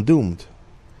 I'm doomed.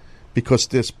 Because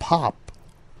this pop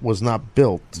was not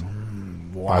built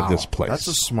by this place. That's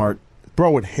a smart...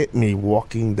 Bro, it hit me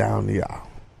walking down the aisle.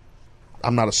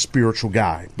 I'm not a spiritual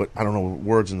guy, but I don't know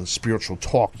words in the spiritual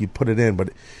talk. You put it in, but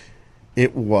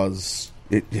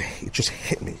it just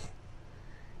hit me.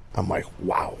 I'm like,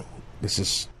 wow, this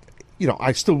is,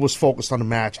 I still was focused on the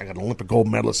match. I got an Olympic gold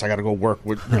medalist. I got to go work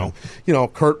with,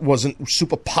 Kurt wasn't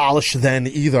super polished then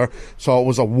either, so it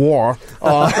was a war.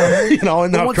 And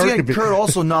now once Kurt again, Kurt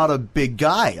also not a big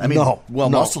guy. I mean,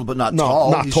 muscled but not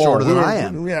tall. Not He's tall. shorter than I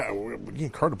am. Yeah, me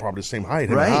and Kurt are probably the same height,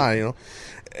 him Right. and I,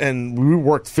 and we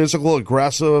worked physical,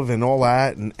 aggressive, and all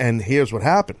that. And here's what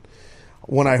happened: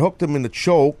 when I hooked him in the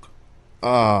choke,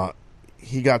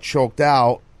 he got choked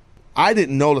out. I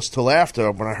didn't notice till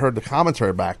after when I heard the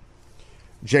commentary back.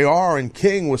 JR and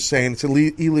King was saying it's an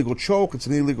illegal choke. It's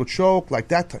an illegal choke. Like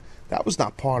that. That was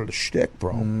not part of the shtick,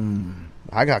 bro.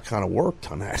 I got kind of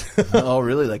worked on that. Oh,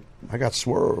 really? Like, I got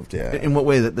swerved. Yeah. in what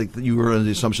way? That you were under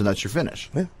the assumption that's your finish?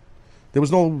 Yeah. There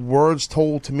was no words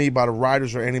told to me by the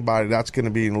writers or anybody that's going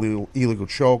to be an illegal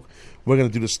choke. We're going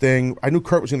to do this thing. I knew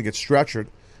Kurt was going to get stretchered,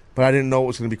 but I didn't know it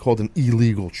was going to be called an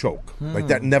illegal choke. Like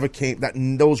that never came.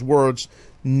 Those words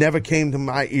never came to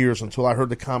my ears until I heard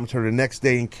the commentary the next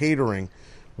day in catering,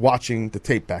 watching the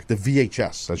tape back, the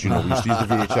VHS, as you know, we used to use the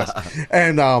VHS.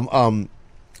 And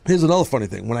here's another funny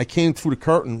thing: when I came through the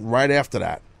curtain right after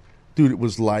that, dude, it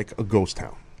was like a ghost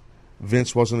town.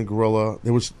 Vince wasn't a gorilla.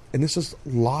 There was, and this is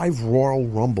live Royal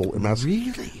Rumble in Madison.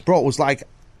 Really, bro? It was like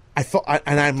I thought,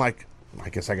 and I'm like, I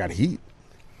guess I got heat.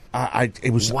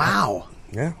 It was wow.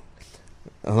 Yeah.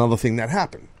 Another thing that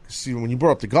happened. See, when you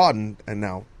brought up the Garden, and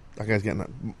now, like I was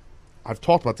getting, I've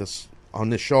talked about this on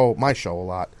this show, my show, a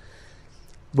lot.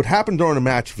 What happened during the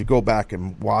match, if you go back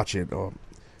and watch it,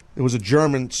 it was a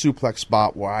German suplex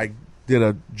spot where I did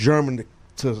a German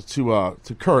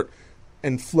to Kurt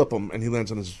and flip him, and he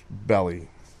lands on his belly.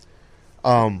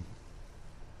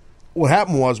 What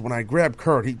happened was when I grabbed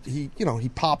Kurt, he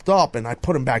popped up, and I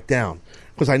put him back down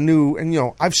because I knew, and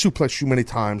I've suplexed you many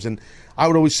times, and I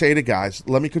would always say to guys,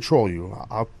 "Let me control you.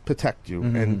 I'll protect you,"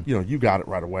 and you got it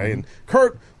right away. And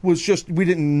Kurt was we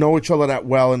didn't know each other that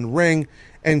well in the ring,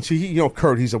 and so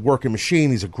Kurt, he's a working machine.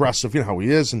 He's aggressive, how he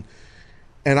is, and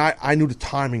I knew the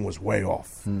timing was way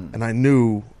off, and I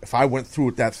knew if I went through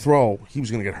with that throw, he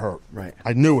was going to get hurt. Right.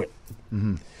 I knew it.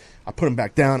 I put him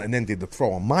back down and then did the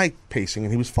throw on my pacing,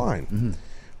 and he was fine.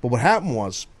 But what happened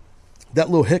was that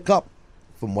little hiccup,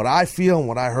 from what I feel and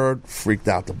what I heard, freaked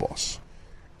out the boss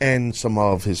and some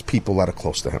of his people that are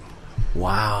close to him.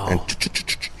 Wow. And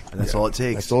that's all it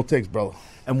takes. That's all it takes, brother.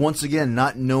 And once again,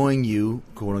 not knowing you,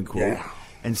 quote unquote, Yeah.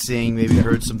 and seeing maybe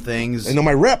heard some things. They know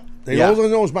my rep. They Yeah. all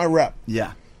know is my rep.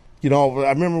 Yeah. I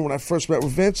remember when I first met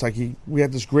with Vince, we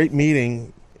had this great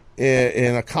meeting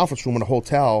in a conference room in a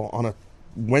hotel on a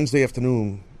Wednesday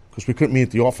afternoon because we couldn't meet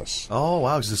at the office. Oh,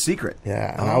 wow. It's a secret.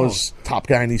 Yeah, and I was top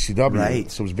guy in ECW.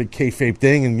 Right. So it was a big kayfabe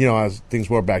thing, and as things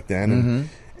were back then.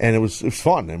 And it was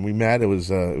fun, and we met. It was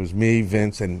me,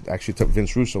 Vince, and actually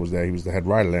Vince Russo was there. He was the head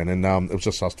writer then, and it was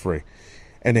just us three.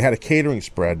 And they had a catering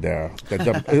spread there.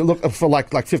 It looked for like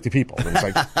 50 people. It was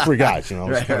like 3 guys,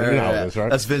 Right. How it is,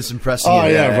 right? That's Vince impressing Oh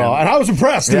you. yeah, bro. And I was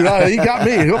impressed, dude. He got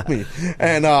me, he hooked me,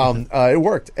 and it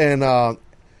worked.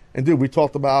 And dude, we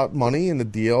talked about money and the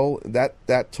deal.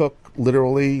 That took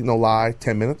literally, no lie,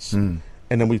 10 minutes, and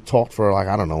then we talked for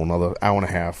another hour and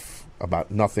a half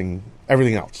about nothing,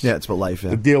 everything else. Yeah, it's about life.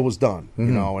 Yeah. The deal was done,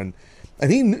 and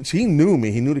he knew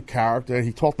me. He knew the character.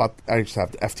 He talked about, I used to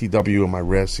have the FTW on my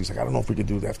wrist. He's like, I don't know if we could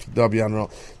do the FTW. I don't know.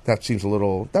 That seems a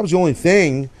little. That was the only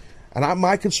thing. And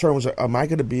my concern was, am I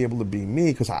going to be able to be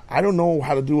me? Because I don't know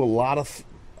how to do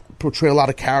portray a lot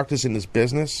of characters in this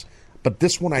business. But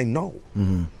this one I know.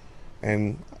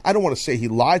 And I don't want to say he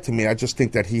lied to me. I just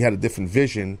think that he had a different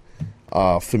vision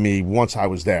for me once I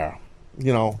was there.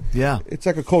 Yeah. It's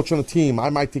like a coach on a team. I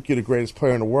might think you're the greatest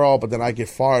player in the world, but then I get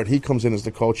fired. He comes in as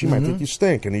the coach. He might think you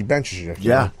stink, and he benches you.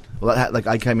 Yeah. Well,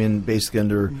 I came in basically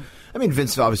under. I mean,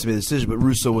 Vince obviously made the decision, but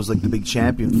Russo was like the big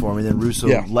champion for me. Then Russo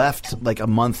left like a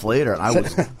month later, and I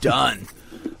was done.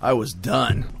 I was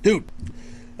done, dude.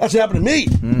 That's what happened to me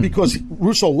because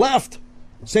Russo left.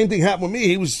 Same thing happened with me.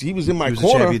 He was in my he was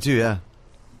corner a champion too. Yeah.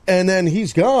 And then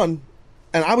he's gone,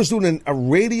 and I was doing a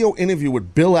radio interview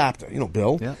with Bill Apter. You know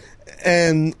Bill. Yeah.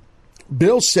 And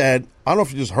Bill said, I don't know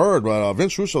if you just heard, but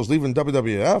Vince Russo's leaving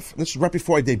WWF. This is right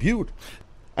before I debuted.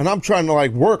 And I'm trying to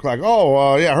work I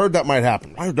heard that might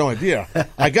happen. I had no idea.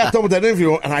 I got done with that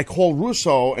interview, and I called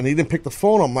Russo, and he didn't pick the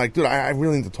phone. I'm like, dude, I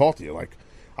really need to talk to you.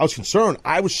 I was concerned.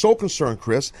 I was so concerned,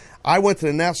 Chris. I went to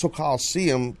the Nassau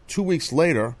Coliseum 2 weeks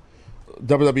later.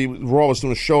 WWE Raw was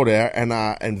doing a show there,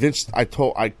 and Vince,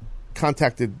 I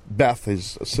contacted Beth,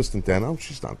 his assistant then. Oh,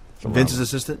 she's not. Vince's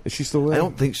assistant? Is she still there? I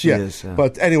don't think she is. Yeah.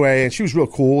 But anyway, and she was real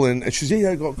cool, and she said,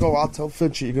 "Yeah, go. I'll tell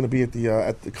Finch you're going to be at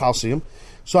the Coliseum."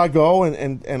 So I go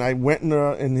and I went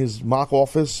in his mock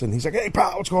office, and he's like, "Hey,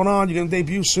 pal, what's going on? You're going to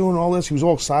debut soon and all this." He was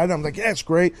all excited. I'm like, "Yeah, it's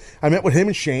great." I met with him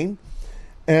and Shane,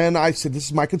 and I said, "This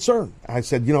is my concern." I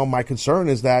said, "My concern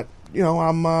is that,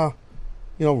 I'm,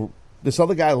 this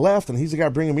other guy left, and he's the guy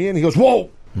bringing me in." He goes, "Whoa!"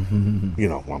 You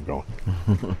know where I'm going.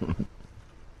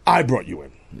 I brought you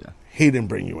in. Yeah. He didn't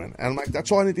bring you in. And I'm like,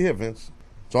 that's all I need to hear, Vince.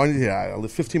 That's all I need to hear. I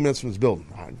live 15 minutes from this building.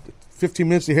 15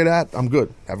 minutes to hear that, I'm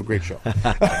good. Have a great show.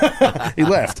 He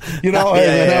left, and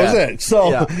that was it.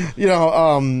 So,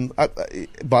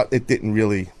 but it didn't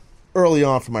really, early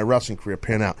on for my wrestling career,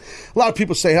 pan out. A lot of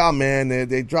people say, "Oh, man,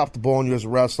 they dropped the ball on you as a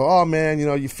wrestler. Oh, man,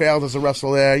 you failed as a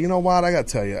wrestler there." You know what? I got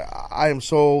to tell you, I am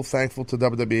so thankful to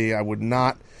WWE. I would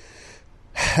not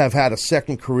have had a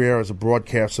second career as a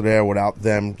broadcaster there without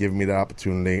them giving me the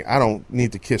opportunity. I don't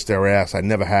need to kiss their ass. I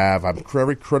never have. I'm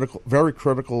very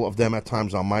critical of them at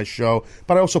times on my show,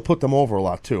 but I also put them over a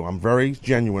lot too. I'm very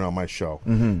genuine on my show,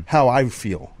 how I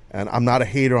feel, and I'm not a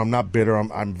hater. I'm not bitter.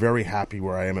 I'm very happy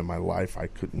where I am in my life. I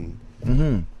couldn't.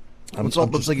 It's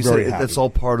like you said, that's all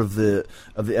part of the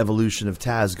evolution of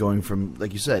Taz, going from,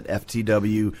 like you said,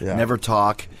 FTW, never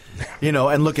talk,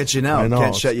 and look at you now.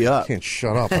 Can't shut you up. Can't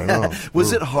shut up. I know.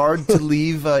 Was it hard to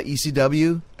leave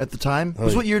ECW at the time?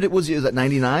 What year was that?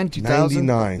 99, 2000?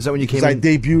 99. Is that when you came in? I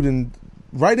debuted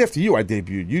right after you. I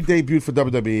debuted. You debuted for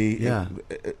WWE. Yeah.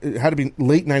 It had to be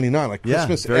late 99, like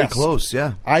Christmas. Very close.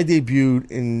 Yeah. I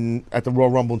debuted at the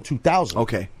Royal Rumble in 2000.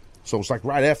 Okay. So it's like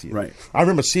right after you. Right. I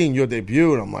remember seeing your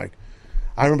debut, and I'm like,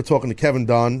 I remember talking to Kevin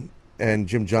Dunn and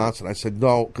Jim Johnson. I said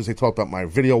no, because they talked about my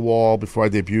video wall before I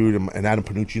debuted, and Adam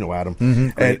Panucci, Adam,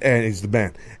 and he's the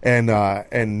band,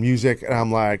 and music. And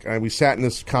I'm like, and we sat in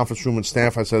this conference room in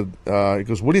Stanford. I said, he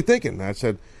goes, "What are you thinking?" And I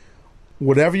said,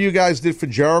 "Whatever you guys did for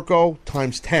Jericho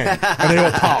times 10." And they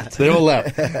all popped. They all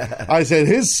left. I said,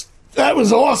 that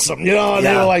was awesome, and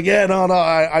they were like, "Yeah, no,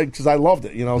 because I loved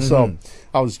it, So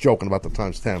I was joking about the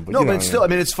times 10, but but still,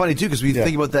 it's funny too, because we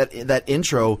think about that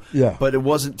intro. Yeah. But it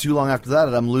wasn't too long after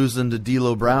that I'm losing to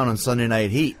D'Lo Brown on Sunday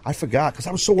Night Heat. I forgot because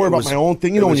I was so worried about my own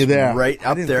thing. When you're there, right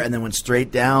up there, and then went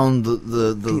straight down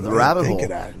the rabbit hole,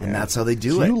 and that's how they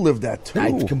do it. You lived that too.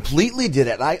 I completely did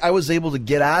it. I was able to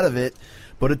get out of it.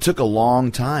 But it took a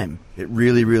long time. It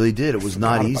really, really did. It was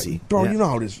not easy. Bro, you know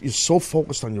how it is. You're so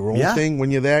focused on your own thing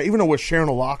when you're there. Even though we're sharing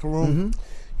a locker room,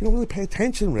 you don't really pay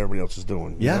attention to what everybody else is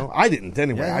doing. You know? I didn't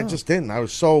anyway. I just didn't. I'm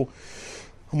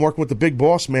working with the big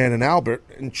boss man and Albert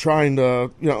and trying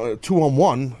to,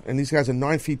 2-on-1, and these guys are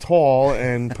 9 feet tall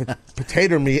and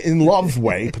potato me in love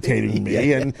way, potatoing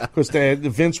me. And because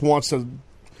Vince wants to,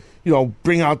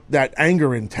 bring out that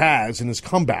anger in Taz and his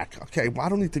comeback. Okay, well, I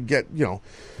don't need to get,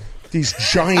 these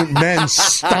giant men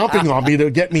stomping on me to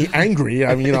get me angry.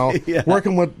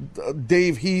 Working with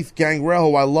Dave Heath,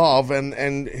 Gangrel, who I love, and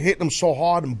hitting him so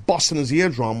hard and busting his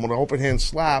eardrum with an open hand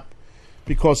slap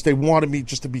because they wanted me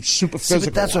just to be super physical.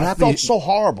 But that's what happened. I felt so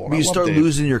horrible. But you start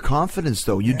losing your confidence,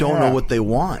 though. You don't know what they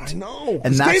want. I know.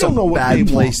 And that's a bad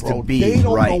place to be. They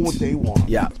don't know what they want.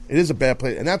 Yeah. It is a bad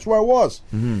place. And that's where I was.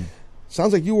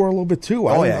 Sounds like you were a little bit too.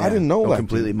 I didn't know that.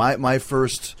 Completely. My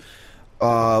first...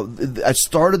 I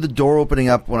started the door opening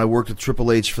up when I worked with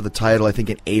Triple H for the title, I think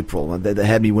in April. They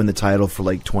had me win the title for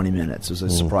like 20 minutes. It was a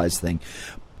surprise thing.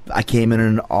 I came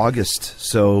in August,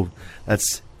 so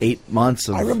that's 8 months.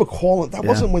 I remember calling. That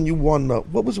wasn't when you won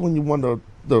what was it when you won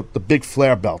the big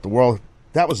Flair belt, the world?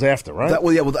 That was after, right?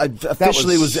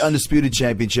 Officially it was the Undisputed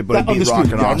Championship, but it beat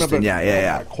Rock and Austin.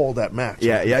 I called that match.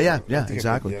 Yeah,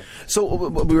 exactly. So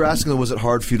we were asking, was it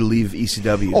hard for you to leave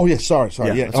ECW? Oh, yeah, sorry.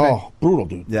 Yeah. Oh, brutal,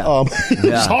 dude. Yeah. It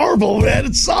was horrible, man.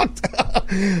 It sucked.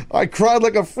 I cried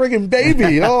like a friggin'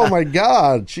 baby. Oh, my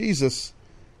God. Jesus.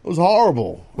 It was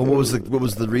horrible. Well, what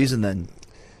was the reason then?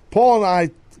 Paul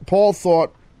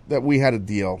thought that we had a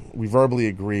deal. We verbally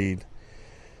agreed.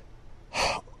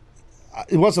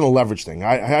 It wasn't a leverage thing.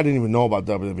 I didn't even know about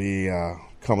WWE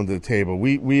coming to the table.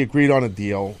 We agreed on a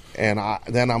deal, and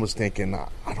then I was thinking,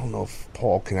 I don't know if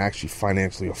Paul can actually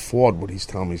financially afford what he's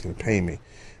telling me he's going to pay me.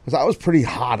 Because I was pretty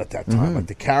hot at that time. Like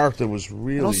the character was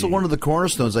really... And also one of the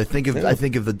cornerstones. I think of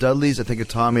the Dudleys, I think of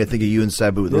Tommy, I think of you and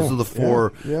Sabu. Those are the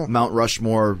four Mount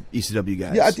Rushmore ECW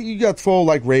guys. Yeah, I think you got full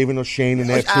like Raven or Shane in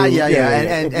there too.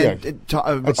 And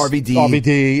RVD.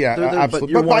 RVD,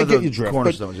 absolutely. But I get your drift.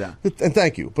 Cornerstones, and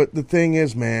thank you. But the thing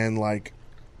is, man, like,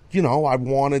 I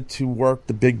wanted to work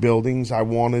the big buildings. I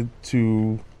wanted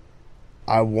to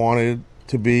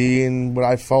be in what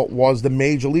I felt was the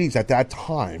major leagues at that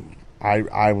time.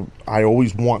 I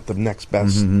always want the next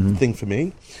best thing for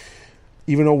me.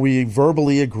 Even though we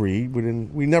verbally agreed,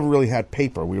 we never really had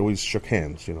paper. We always shook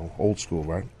hands, old school,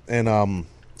 right? And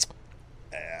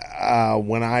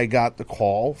when I got the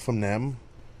call from them,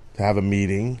 to have a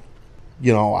meeting.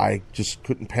 You know, I just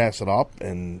couldn't pass it up,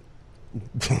 and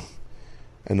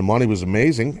and the money was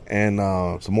amazing, and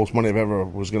it's the most money I've ever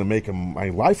was going to make in my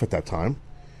life at that time.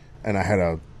 And I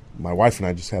had my wife and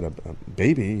I just had a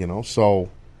baby, you know, so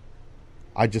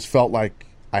I just felt like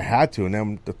I had to. And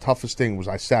then the toughest thing was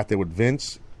I sat there with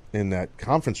Vince in that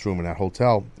conference room in that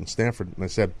hotel in Stanford, and I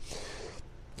said,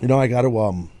 you know, I got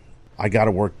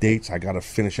to work dates. I got to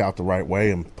finish out the right way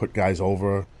and put guys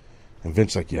over. And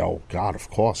Vince's like, yo, God, of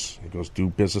course. He goes, do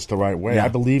business the right way. Yeah. I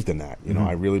believed in that. You know,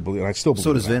 I really believe, and I still believe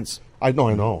So does in that. Vince. I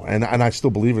know. And I still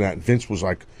believe in that. And Vince was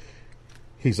like,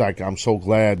 he's like, I'm so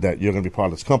glad that you're going to be part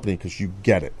of this company because you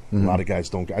get it. A lot of guys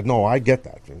don't get it. No, I get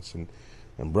that, Vince.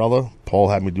 And brother, Paul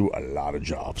had me do a lot of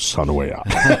jobs on the way out.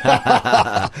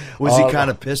 Was he kind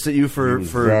of pissed at you for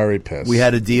very pissed. We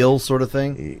had a deal sort of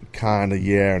thing? Kind of,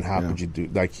 yeah. And how could you do?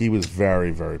 Like, he was very,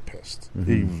 very pissed.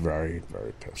 He very,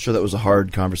 very pissed. Sure, that was a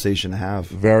hard conversation to have.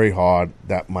 Very hard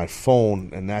that my phone,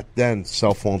 and that then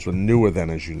cell phones were newer then,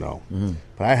 as you know.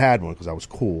 But I had one because I was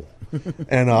cool.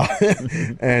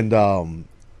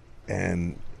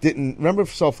 and didn't remember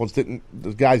if cell phones didn't,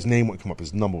 the guy's name wouldn't come up,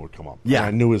 his number would come up. Yeah. And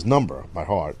I knew his number by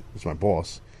heart. He's my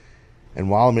boss.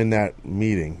 And while I'm in that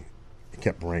meeting, it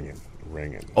kept ringing.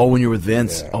 Oh, when you were with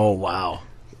Vince? Yeah. Oh, wow.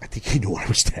 I think he knew I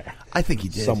was there. I think he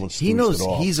did. Someone He knows stoosed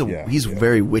it off. he's Yeah.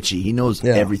 very witchy. He knows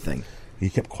Yeah. everything. He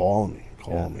kept calling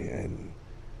me, and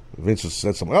Vince just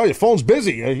said something. Oh, your phone's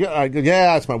busy.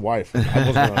 Yeah, it's my wife. I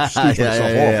wasn't going to stooge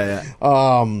myself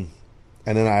off.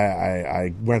 And then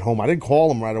I went home. I didn't call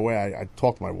him right away. I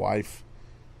talked to my wife.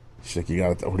 She's like,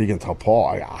 what are you going to tell Paul?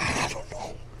 I don't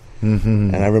know.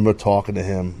 And I remember talking to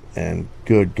him, and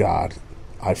good God,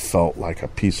 I felt like a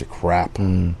piece of crap.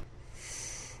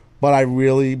 But I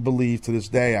really believe to this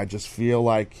day, I just feel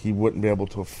like he wouldn't be able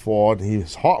to afford.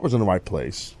 His heart was in the right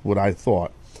place, what I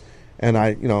thought. And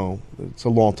it's a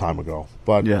long time ago.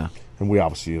 But Yeah. And we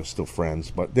obviously are still friends.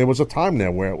 But there was a time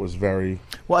there where it was very...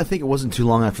 Well, I think it wasn't too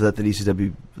long after that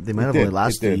ECW, they might have only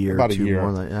lasted a year about or two a year.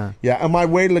 more. Than, yeah. Yeah, on my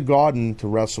way to the Garden to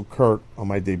wrestle Kurt on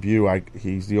my debut,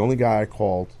 he's the only guy I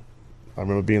called. I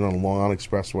remember being on the Long Island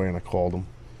Expressway, and I called him.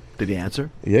 Did he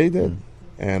answer? Yeah, he did.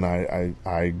 And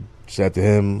I said to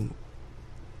him,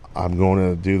 I'm going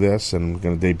to do this, and I'm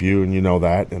going to debut, and you know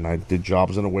that. And I did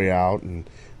jobs on the way out, and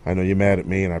I know you're mad at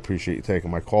me, and I appreciate you taking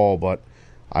my call, but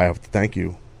I have to thank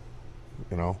you,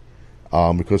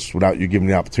 because without you giving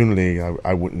me the opportunity,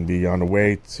 I wouldn't be on the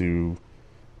way to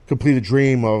complete a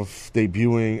dream of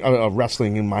debuting, of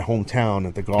wrestling in my hometown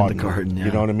at the Garden. Yeah.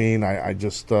 You know what I mean? I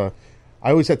just, I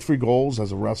always had 3 goals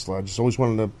as a wrestler. I just always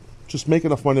wanted to just make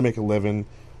enough money to make a living,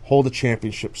 hold a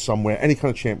championship somewhere, any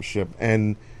kind of championship,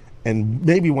 and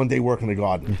maybe one day work in the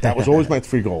Garden. That was always my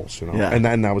 3 goals, Yeah. and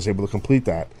then I was able to complete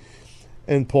that.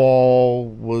 And Paul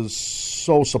was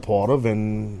so supportive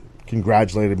and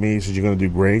congratulated me. He said, you're going to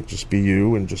do great. Just be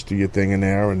you and just do your thing in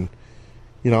there. And,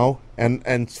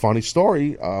 and funny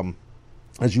story,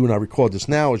 as you and I record this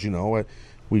now, as you know,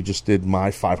 we just did my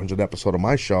 500th episode of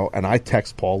my show, and I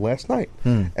texted Paul last night.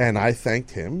 And I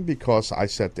thanked him because I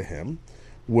said to him,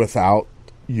 without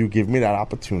you giving me that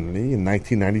opportunity in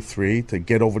 1993 to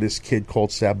get over this kid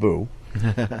called Sabu,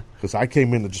 because I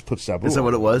came in to just put Sabu. Is that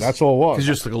what it was? That's all it was. Because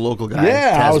you're just like a local guy.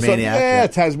 Yeah, I was like,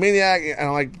 Tasmaniac. Tasmaniac. And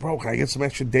I'm like, bro, can I get some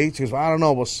extra dates? He goes, well, I don't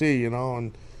know. We'll see,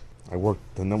 And I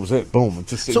worked, and that was it. Boom. It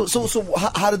just, So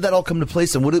how did that all come to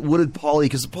place? And what did Paulie?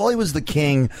 Because Paulie was the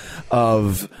king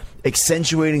of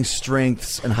accentuating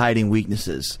strengths and hiding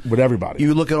weaknesses with everybody.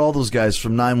 You look at all those guys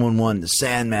from 911 to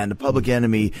Sandman to Public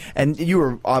Enemy, and you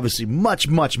were obviously much,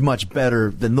 much, much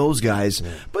better than those guys.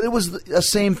 But it was the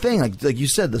same thing, like you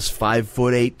said, this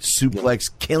 5'8" suplex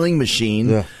killing machine.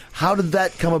 Yeah. How did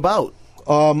that come about?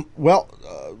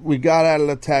 We got out of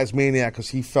the Tasmaniac because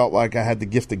he felt like I had the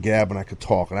gift of gab and I could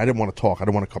talk, and I didn't want to talk. I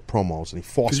didn't want to cut promos, and he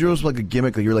forced me. Because you're almost like a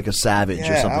gimmick, like you're like a savage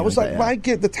or something. I was like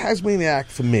that, the Tasmaniac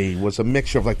for me was a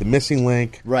mixture of like the Missing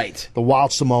Link, right, the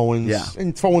Wild Samoans, Yeah.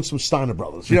 and throw in some Steiner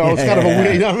Brothers. It's kind of a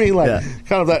weird, you know what I mean? Like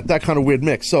kind of that kind of weird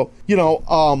mix. So,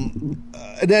 and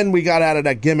then we got out of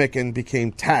that gimmick and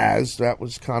became Taz. That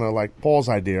was kind of like Paul's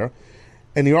idea.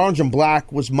 And the orange and black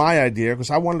was my idea because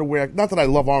I wanted to wear, not that I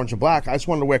love orange and black, I just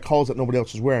wanted to wear colors that nobody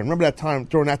else was wearing. Remember that time,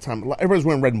 during that time, everybody was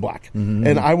wearing red and black.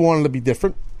 And I wanted to be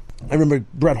different. I remember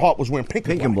Bret Hart was wearing pink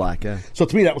and black. Yeah. So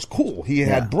to me, that was cool. He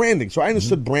had branding. So I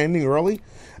understood branding early.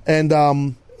 And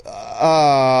then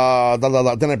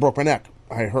I broke my neck.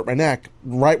 I hurt my neck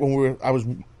right when I was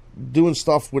doing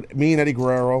stuff with me and Eddie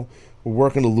Guerrero. We're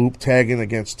working the loop, tagging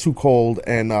against Too Cold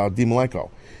and Dean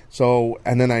Malenko. So,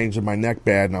 and then I injured my neck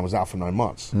bad, and I was out for 9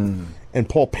 months. And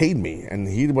Paul paid me, and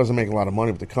he wasn't making a lot of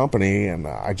money with the company, and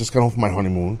I just got home from my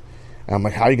honeymoon, And I'm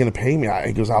like, how are you going to pay me?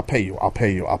 He goes, I'll pay you.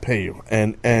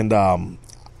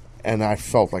 And I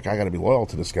felt like I got to be loyal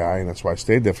to this guy, and that's why I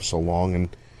stayed there for so long.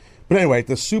 But anyway,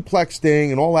 the suplex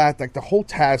thing and all that, like the whole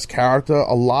Taz character,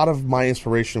 a lot of my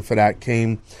inspiration for that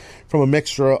came from a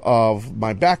mixture of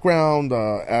my background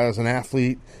as an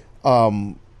athlete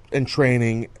in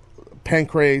training,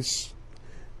 Pancrase,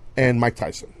 and Mike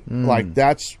Tyson. Like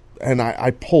that's, and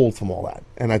I pulled from all that.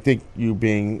 And I think you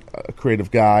being a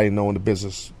creative guy and knowing the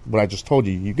business, what I just told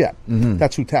you, you get.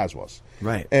 That's who Taz was.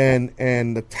 Right.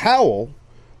 And the towel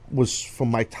was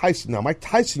from Mike Tyson. Now, Mike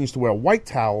Tyson used to wear a white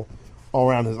towel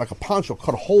around his, like a poncho,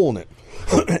 cut a hole in it.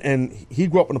 And he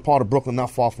grew up in a part of Brooklyn not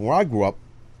far from where I grew up.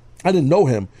 I didn't know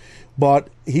him, but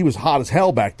he was hot as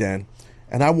hell back then.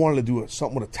 And I wanted to do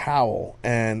something with a towel,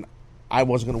 and I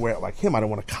wasn't going to wear it like him. I didn't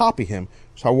want to copy him,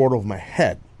 so I wore it over my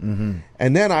head.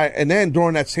 And then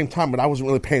during that same time, but I wasn't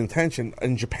really paying attention,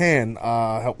 in Japan,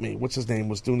 help me, what's his name,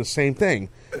 was doing the same thing.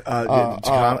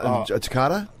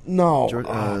 Takada? No.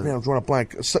 Man, I'm drawing a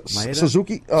blank.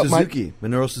 Suzuki?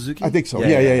 Minoru Suzuki? I think so.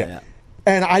 Yeah.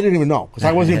 And I didn't even know, because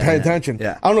I wasn't even paying attention.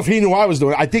 Yeah. I don't know if he knew I was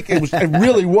doing it. I think it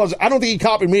really was. I don't think he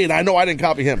copied me, and I know I didn't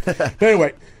copy him. But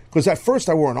anyway, because at first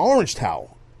I wore an orange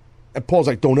towel. And Paul's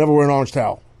like, don't ever wear an orange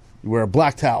towel. You wear a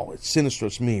black towel. It's sinister.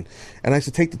 It's mean. And I used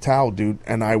to take the towel, dude,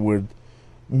 and I would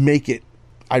make it.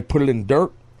 I'd put it in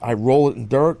dirt. I'd roll it in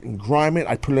dirt and grime it.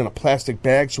 I'd put it in a plastic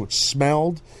bag so it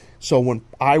smelled. So when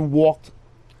I walked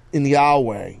in the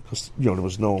aisleway, because, there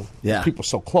was no people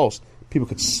so close, people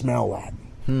could smell that.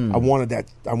 I wanted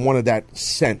that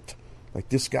scent. Like,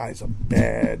 this guy's a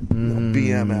bad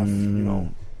BMF,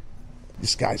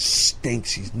 This guy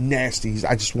stinks. He's nasty.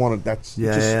 I just wanted that.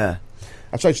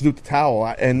 That's what I used to do with the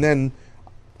towel. And then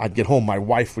I'd get home, my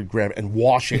wife would grab it and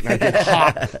wash it, and I'd get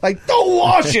hot. Like, don't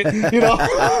wash it,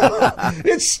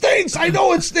 It stinks. I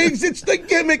know it stinks. It's the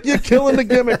gimmick. You're killing the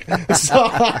gimmick. So,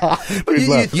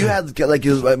 but you had, like,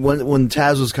 when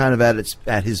Taz was kind of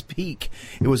at his peak,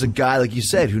 it was a guy, like you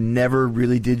said, who never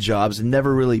really did jobs and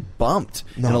never really bumped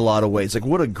in a lot of ways. Like,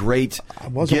 what a great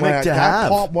gimmick to have. That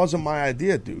part wasn't my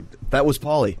idea, dude. That was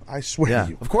Paulie. I swear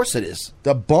to you. Of course it is.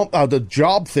 The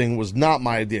job thing was not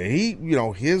my idea.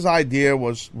 His idea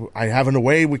was, I have an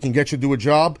way we can get you to do a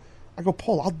job. I go,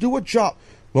 Paul, I'll do a job.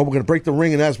 Well, we're going to break the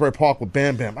ring in Asbury Park with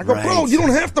Bam Bam. I go, bro, you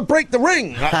don't have to break the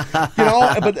ring.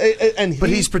 But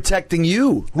he's protecting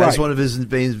you as one of his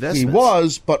investments. He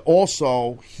was, but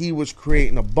also he was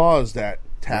creating a buzz that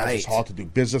Taz is hard to do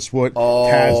business with.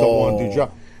 Taz don't want to do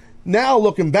job. Now,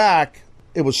 looking back,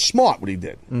 it was smart what he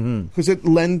did, because it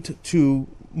lent to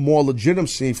more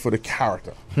legitimacy for the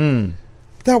character.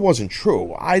 That wasn't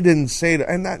true. I didn't say that,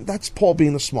 and that's Paul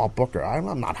being a smart booker.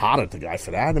 I'm not hot at the guy for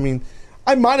that. I mean,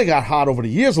 I might have got hot over the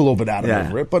years a little bit out of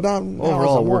him, Rip, but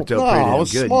overall it worked out pretty I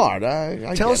was good. Smart.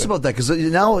 I Tell us about that, because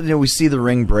now we see the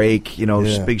ring break.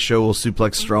 Big Show will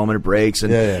suplex Strowman, it breaks,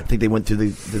 and I think they went through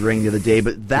the ring the other day.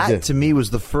 But that to me was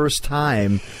the first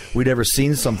time we'd ever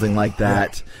seen something like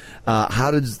that.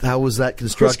 How was that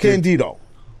constructed? Chris Candido.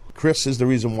 Chris is the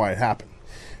reason why it happened,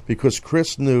 because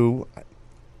Chris knew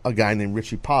a guy named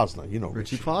Richie Posner.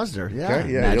 Richie Posner,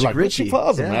 Magic like Richie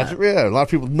Posner. A lot of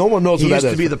people. No one knows who that is. He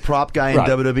used to be the prop guy in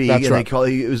WWE, That's and right.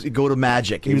 they call go to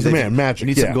Magic. He was the man. Magic. You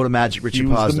need to go to Magic. Richie Posner.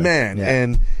 He was the man,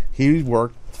 and he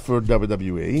worked for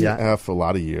WWE for a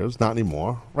lot of years. Not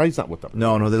anymore, right? He's not with them.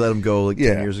 No, they let him go like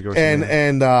 10 years ago. Or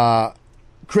and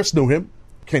Chris knew him.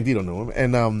 Candido knew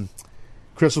him, and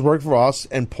Chris was working for us,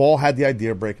 and Paul had the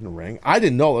idea of breaking the ring. I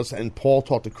didn't know this, and Paul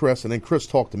talked to Chris, and then Chris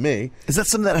talked to me. Is that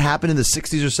something that happened in the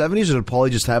 60s or 70s, or did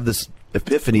Paulie just have this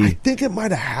epiphany? I think it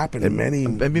might have happened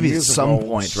maybe at some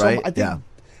point, right?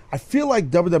 I feel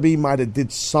like WWE might have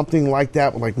did something like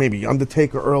that, with like maybe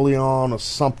Undertaker early on or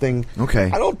something. Okay.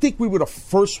 I don't think we were the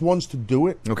first ones to do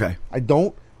it. Okay. I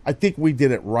don't. I think we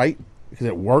did it right because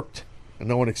it worked, and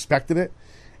no one expected it.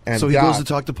 And so he goes to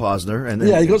talk to Posner, and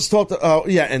he goes to talk to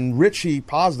and Richie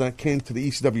Posner came to the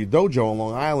ECW dojo on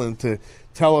Long Island to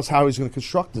tell us how he's going to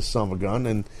construct this son of a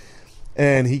gun,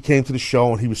 and he came to the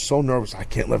show and he was so nervous. I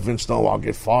can't let Vince know. I'll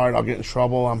get fired. I'll get in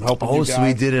trouble. I'm helping you guys. So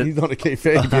he did it. He's on the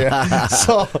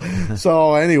kayfabe.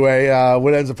 So anyway,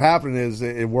 what ends up happening is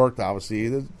it worked. Obviously,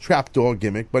 the trapdoor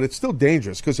gimmick, but it's still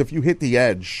dangerous because if you hit the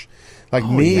edge, like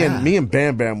me and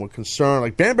Bam Bam were concerned.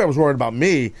 Like Bam Bam was worried about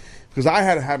me, because I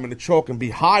had to have him in the choke and be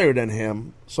higher than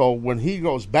him. So when he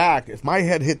goes back, if my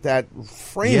head hit that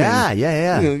framing,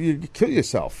 you kill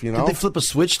yourself. Did they flip a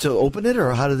switch to open it,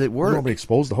 or how did it work? Nobody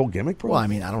exposed the whole gimmick, bro. Well, I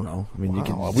mean, I don't know. I mean,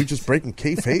 are we just breaking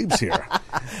kayfabes here?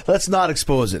 Let's not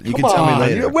expose it. You Come can tell me on.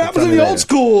 later. What happens in the old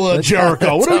school,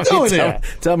 Jericho? What are we doing here?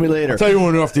 Tell me later. I'll tell you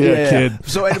when we're off the air, kid.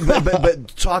 So, but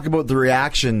talk about the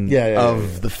reaction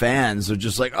of the fans. They're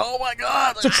just like, oh my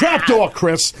God. It's a trapdoor,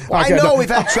 Chris. I know we've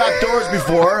had trapdoors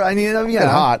before. I mean, It's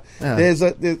hot. Yeah.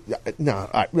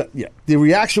 The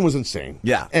reaction was insane.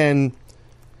 Yeah. And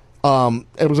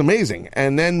it was amazing.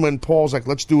 And then when Paul's like,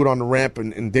 let's do it on the ramp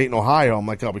in Dayton, Ohio, I'm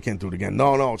like, oh, we can't do it again.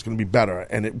 No, it's going to be better.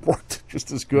 And it worked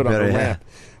just as good on the ramp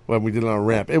when we did it on the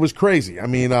ramp. It was crazy. I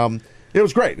mean, it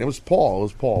was great. It was Paul.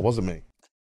 It wasn't me.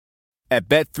 At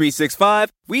Bet365,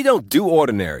 we don't do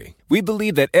ordinary. We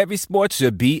believe that every sport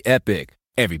should be epic.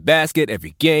 Every basket,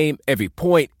 every game, every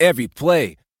point, every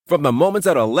play. From the moments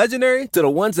that are legendary to the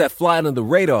ones that fly under the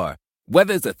radar.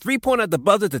 Whether it's a three-pointer at the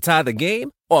buzzer to tie the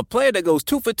game or a player that goes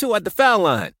 2 for 2 at the foul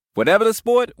line. Whatever the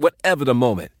sport, whatever the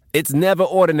moment. It's never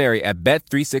ordinary at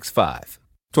Bet365.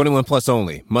 21 plus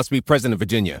only. Must be present in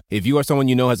Virginia. If you or someone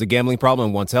you know has a gambling problem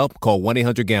and wants help, call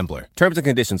 1-800-GAMBLER. Terms and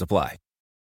conditions apply.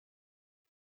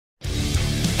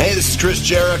 Hey, this is Chris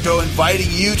Jericho inviting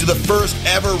you to the first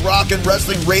ever rock and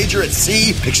wrestling Rager at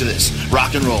Sea. Picture this: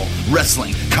 rock and roll,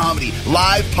 wrestling, comedy,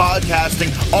 live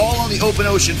podcasting, all on the open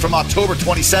ocean from October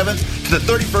 27th to the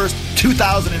 31st,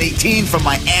 2018, from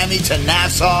Miami to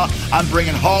Nassau. I'm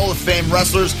bringing Hall of Fame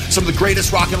wrestlers, some of the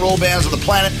greatest rock and roll bands on the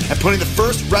planet, and putting the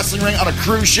first wrestling ring on a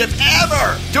cruise ship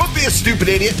ever. Don't be a stupid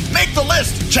idiot. Make the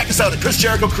list. Check us out at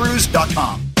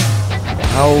ChrisJerichoCruise.com.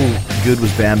 How good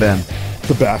was Bam Bam?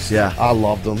 The best. Yeah. I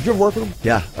loved him. Did you ever work with him?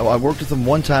 Yeah. I worked with him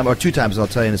one time or two times, and I'll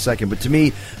tell you in a second. But to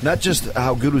me, not just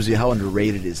how good was he, how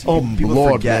underrated is he. Oh, People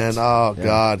Lord, forget. man. Oh, yeah.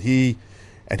 God.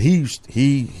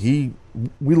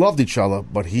 We loved each other,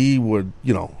 but he would,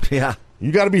 Yeah.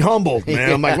 You got to be humbled,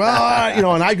 man. I'm like,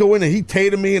 well, and I go in and he'd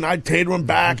tater me and I'd tater him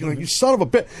back. And like, you son of a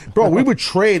bitch. Bro, we would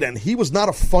trade, and he was not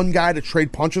a fun guy to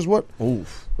trade punches with.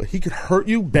 Oof. But he could hurt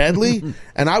you badly,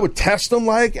 and I would test him,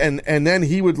 and then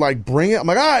he would, bring it. I'm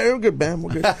like, all right, we're good, man.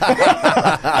 We're good.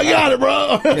 I got it,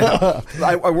 bro. Yeah.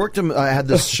 I worked him. I had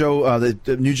this show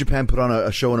that New Japan put on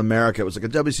a show in America. It was like a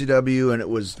WCW, and it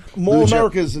was Mall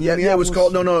America's. Yeah, it was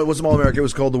called. No, it wasn't Mall America. It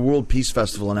was called the World Peace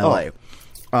Festival in LA.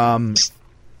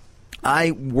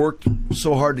 I worked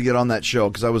so hard to get on that show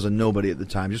because I was a nobody at the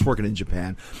time, just working in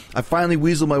Japan. I finally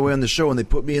weaseled my way on the show, and they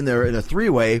put me in there in a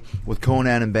three-way with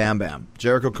Conan and Bam Bam.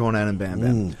 Jericho, Conan, and Bam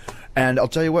Bam. And I'll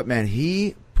tell you what, man,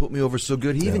 he put me over so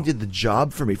good. He even did the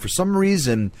job for me. For some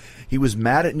reason, he was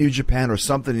mad at New Japan or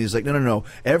something. And he's like, no.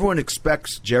 Everyone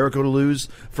expects Jericho to lose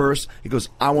first. He goes,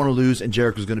 I want to lose, and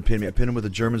Jericho's going to pin me. I pinned him with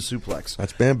a German suplex.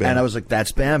 That's Bam Bam. And I was like,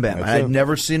 that's Bam Bam. I'd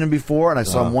never seen him before, and I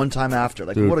saw him one time after.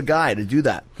 Like, what a guy to do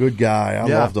that. Good guy. I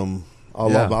loved him. I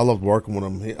loved working with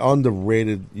him. He,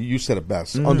 underrated. You said it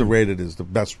best. Underrated is the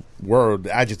best word,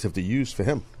 adjective to use for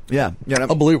him. Yeah.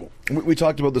 Unbelievable. We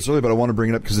talked about this earlier, but I want to bring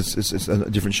it up because it's a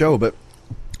different show. But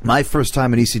my first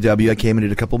time in ECW, I came and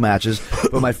did a couple matches,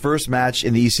 but my first match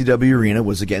in the ECW arena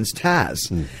was against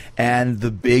Taz. And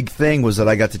the big thing was that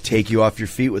I got to take you off your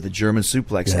feet with a German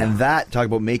suplex. Yeah. And that, talk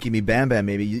about making me Bam Bam,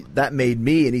 maybe, that made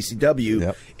me in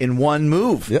ECW in one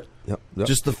move. Yep.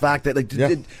 Just the fact that,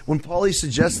 when Paulie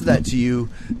suggested that to you,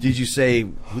 did you say,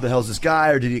 who the hell's this guy,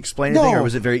 or did he explain anything, or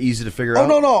was it very easy to figure out?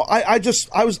 No. I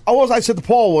said to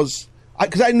Paul was,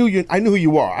 because I knew who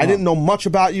you were. I didn't know much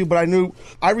about you, but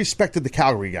I respected the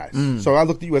Calgary guys. So I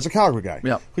looked at you as a Calgary guy.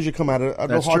 Yeah. Because you come out of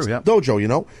That's the true,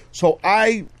 dojo, So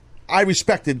I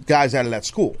respected guys out of that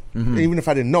school, even if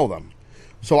I didn't know them.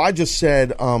 So I just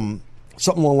said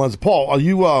something along the lines of, Paul, are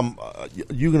you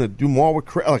going to do more with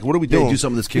Chris? Like, what are we doing? Do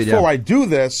something with this kid, Before I do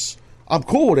this, I'm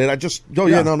cool with it. I just, no,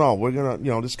 we're going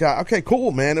to, this guy, okay,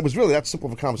 cool, man. It was really that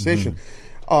simple of a conversation.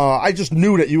 I just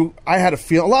knew that I had a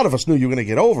feel, a lot of us knew you were going to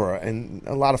get over, and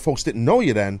a lot of folks didn't know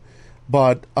you then,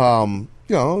 but, you're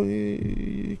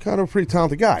kind of a pretty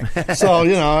talented guy. So,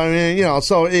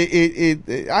 so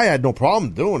I had no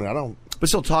problem doing it. But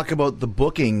still, talk about the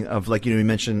booking of, you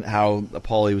mentioned how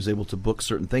Paulie was able to book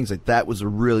certain things. Like, that was a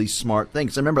really smart thing.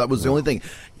 Because I remember that was the only thing.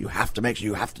 You have to make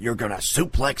sure you're going to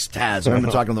suplex Taz. I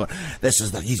remember talking about,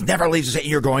 he's never leaves us,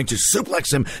 you're going to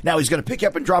suplex him. Now he's going to pick you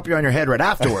up and drop you on your head right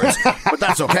afterwards. But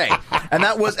that's okay.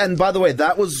 And by the way,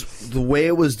 that was the way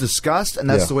it was discussed, and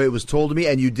that's the way it was told to me.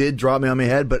 And you did drop me on my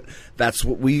head, but that's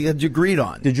what we had agreed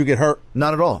on. Did you get hurt?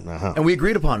 Not at all. And we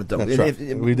agreed upon it, though. That's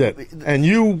right. We did. And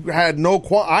you had no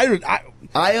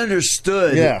I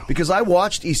understood. Yeah. Because I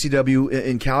watched ECW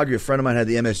in Calgary. A friend of mine had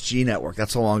the MSG network.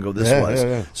 That's how long ago this was.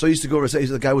 Yeah. So I used to go over and say,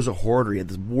 the guy was a hoarder. He had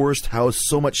the worst house,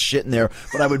 so much shit in there.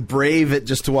 But I would brave it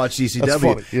just to watch ECW. That's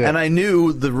funny, yeah. And I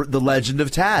knew the legend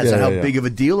of Taz and how big of a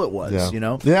deal it was, you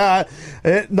know? Yeah.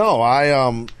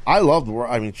 I loved the work.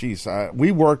 I mean, geez,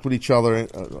 we worked with each other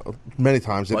many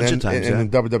times. Bunch of times,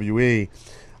 in WWE,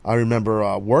 I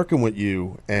remember working with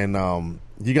you, and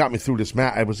you got me through this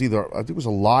match. It was I think it was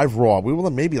a live Raw. We were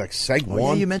maybe like Seg 1.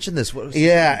 Yeah, you mentioned this. What was and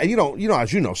as you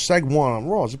know, Seg 1 on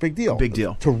Raw is a big deal. Big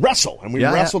deal. To wrestle. And we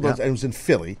wrestled, and it was in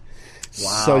Philly.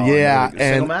 Wow. So, yeah.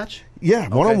 Single match? Yeah,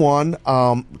 one-on-one.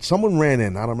 Someone ran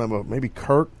in. I don't remember. Maybe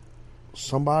Kurt,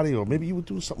 somebody, or maybe you were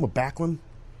doing something with Backlund.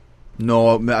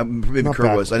 No, maybe Not Kurt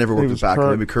Backlund. was. I never worked with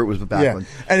Backlund. Maybe Kurt was with Backlund.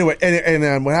 Yeah. Anyway,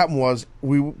 and what happened was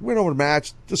we went over the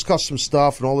match, discussed some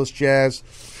stuff and all this jazz,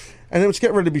 and it was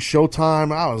getting ready to be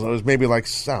showtime. It was maybe like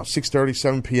 6:30,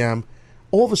 7 p.m.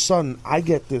 All of a sudden, I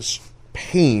get this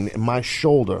pain in my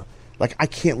shoulder. Like, I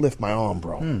can't lift my arm,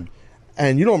 bro.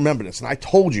 And you don't remember this. And I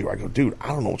told you, I go, dude, I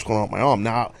don't know what's going on with my arm.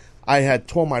 Now, I had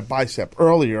torn my bicep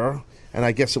earlier, and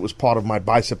I guess it was part of my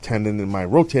bicep tendon in my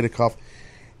rotator cuff,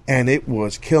 and it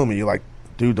was killing me. You're like,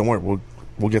 dude, don't worry,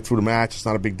 we'll get through the match. It's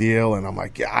not a big deal. And I'm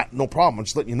like, yeah, no problem. I'm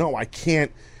just letting you know, I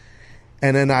can't.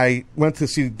 And then I went to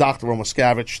see Dr.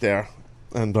 Romaskavich there,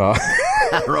 and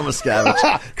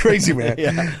Romaskavich, crazy man,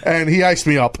 Yeah. And he iced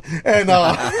me up, and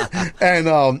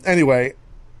anyway,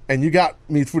 and you got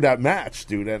me through that match,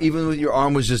 dude. And even with your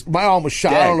arm was just my arm was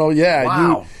shot. dead. I don't know. Yeah,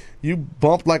 Wow. you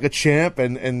bumped like a champ,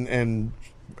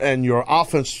 and your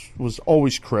offense was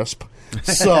always crisp.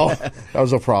 So that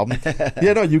was a problem.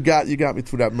 Yeah, no, you got me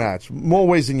through that match. More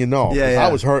ways than you know. Yeah.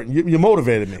 I was hurting. You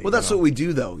motivated me. Well, that's what we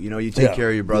do, though. You know, you take care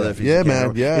of your brother. If he's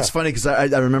man. Yeah. It's funny because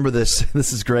I remember this.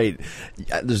 This is great.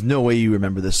 There's no way you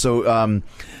remember this. So,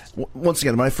 once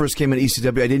again, when I first came in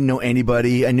ECW, I didn't know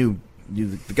anybody. I knew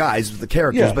the guys, the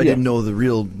characters, but I didn't know the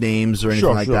real names or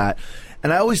anything like that.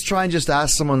 And I always try and just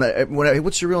ask someone that,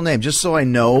 what's your real name? Just so I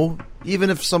know, even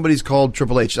if somebody's called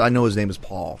Triple H, I know his name is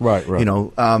Paul. Right. You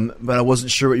know, but I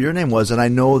wasn't sure what your name was. And I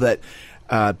know that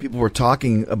people were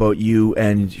talking about you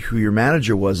and who your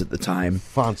manager was at the time.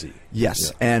 Fonzie.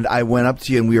 Yes. Yeah. And I went up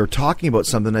to you and we were talking about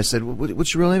something. I said,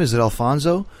 what's your real name? Is it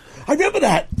Alfonso? I remember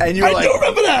that. And you were I do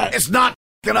remember that. It's not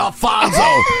Alfonso.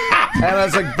 And I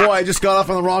was like, boy, I just got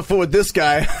off on the wrong foot with this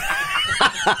guy.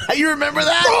 You remember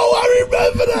that? Oh, I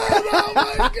remember that. Oh,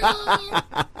 my God.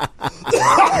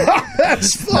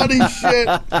 That's funny shit.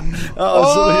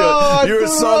 So you were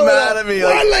so mad at me.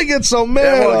 Why did I get so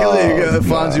mad?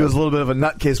 Fonzie was a little bit of a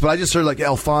nutcase, but I just heard like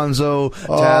Alfonso,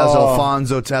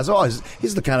 Taz. Oh,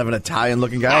 he's the kind of an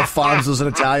Italian-looking guy. Alfonso's an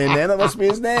Italian name. That must be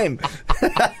his name.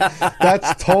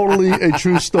 That's totally a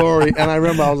true story. And I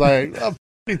remember I was like,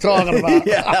 what are you talking about?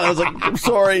 Yeah, I was like, I'm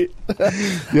sorry.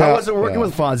 How was it working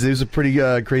with Fonzie? He was a pretty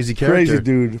crazy character. Crazy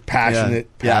dude. Passionate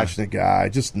guy.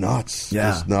 Just nuts. Yeah.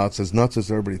 Just nuts. As nuts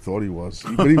as everybody thought he was.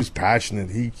 But he was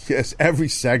passionate. Every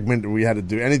segment we had to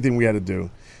do, anything we had to do.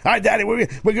 All right, Daddy, we're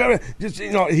going to just,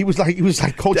 he was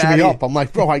like coaching me up. I'm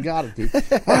like, bro, I got it, dude. He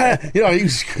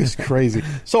was crazy.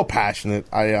 So passionate.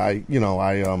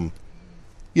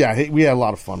 Yeah, we had a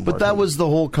lot of fun. But that was the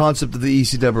whole concept of the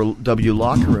ECW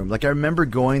locker room. Like, I remember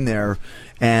going there,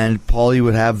 and Paulie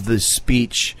would have this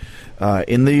speech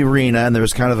in the arena, and there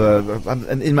was kind of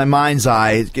in my mind's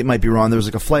eye, it might be wrong, there was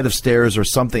like a flight of stairs or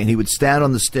something, and he would stand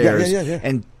on the stairs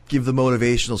and give the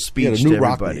motivational speech to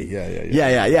everybody.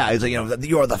 Yeah. He's like,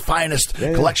 you're the finest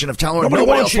collection of talent.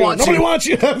 Nobody else wants you. Nobody wants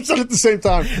you. I said at the same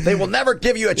time. They will never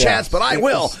give you a chance, but I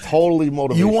will. Totally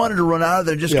motivational. You wanted to run out of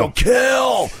there and just go,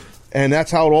 kill! And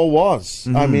that's how it all was.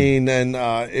 I mean, and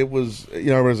it was,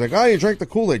 everybody's like, oh, you drank the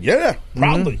Kool-Aid. Yeah,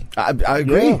 proudly. I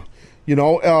agree. Yeah.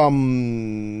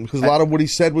 Because a lot of what he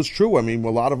said was true. I mean, a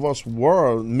lot of us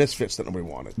were misfits that nobody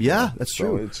wanted. Yeah, that's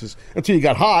true. It's just, until you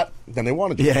got hot, then they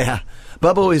wanted you. Yeah.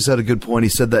 Bubba always had a good point. He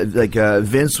said that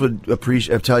Vince would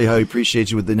tell you how he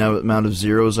appreciates you with the amount of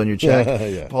zeros on your check.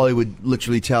 Yeah. Paulie would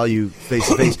literally tell you face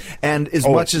to face. And as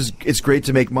much as it's great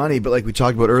to make money, but like we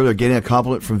talked about earlier, getting a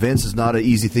compliment from Vince is not an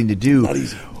easy thing to do. Not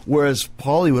easy. Whereas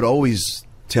Paulie would always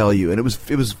tell you, and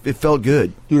it felt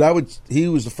good. Dude, he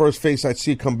was the first face I'd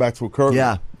see come back to a curtain.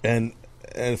 Yeah. And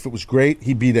if it was great,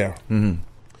 he'd be there. Mm-hmm.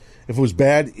 If it was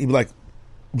bad, he'd be like,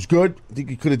 it was good. I think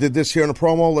you could have did this here in a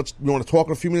promo. You want to talk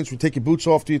in a few minutes? We take your boots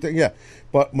off. Do you think? Yeah.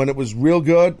 But when it was real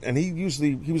good, and he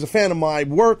was a fan of my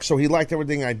work, so he liked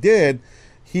everything I did.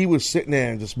 he was sitting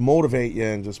there and just motivate you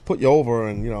and just put you over,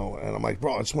 and and I'm like,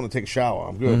 bro, I just want to take a shower.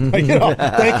 I'm good. Like,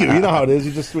 thank you. You know how it is.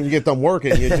 You just, when you get done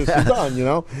working, you're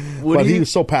done. But he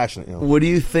was so passionate. What do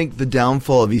you think the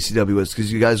downfall of ECW was?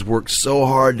 Because you guys worked so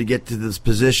hard to get to this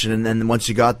position, and then once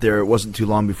you got there, it wasn't too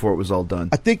long before it was all done.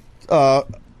 I think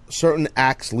certain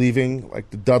acts leaving, like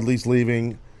the Dudleys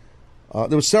leaving.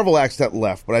 There were several acts that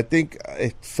left, but I think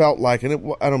it felt like,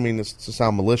 and I don't mean this to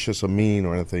sound malicious or mean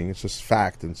or anything. It's just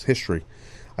fact and it's history.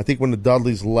 I think when the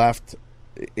Dudleys left,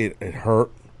 it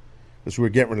hurt because we were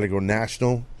getting ready to go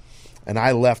national, and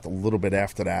I left a little bit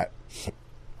after that.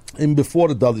 And before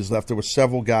the Dudleys left, there were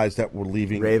several guys that were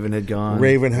leaving. Raven had gone.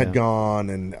 Raven had gone,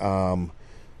 and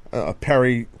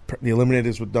Perry, the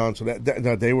Eliminators were done, so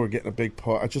that they were getting a big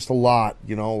part. Just a lot,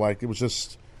 like it was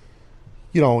just,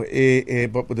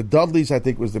 but with the Dudleys, I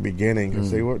think was the beginning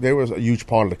because they were a huge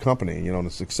part of the company. The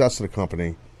success of the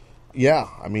company. Yeah,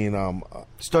 I mean,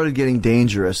 started getting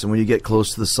dangerous, and when you get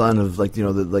close to the sun of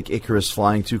like Icarus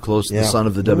flying too close to the sun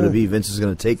of the WWE, Vince is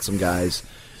going to take some guys.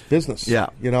 Business,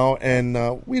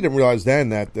 and we didn't realize then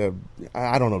that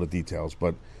I don't know the details,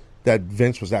 but that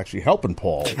Vince was actually helping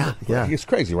Paul. Yeah, it's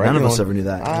crazy, right? None of us ever knew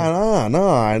that. No,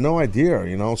 I had no idea.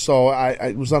 So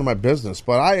it was none of my business,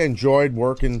 but I enjoyed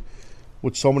working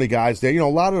with so many guys there. A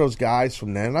lot of those guys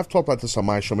from then, and I've talked about this on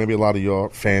my show, maybe a lot of your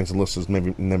fans and listeners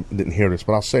maybe didn't hear this,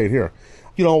 but I'll say it here.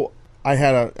 I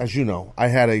had I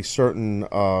had a certain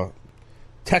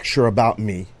texture about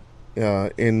me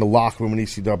in the locker room in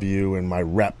ECW, and my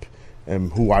rep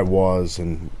and who I was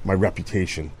and my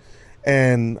reputation.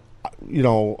 And,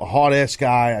 a hard-ass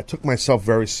guy. I took myself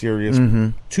very serious,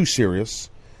 too serious.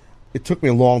 It took me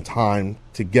a long time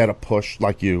to get a push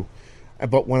like you.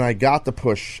 But when I got the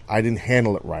push, I didn't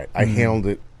handle it right. I handled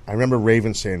it. I remember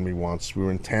Raven saying to me once, we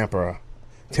were in Tampa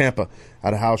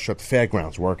at a house show at the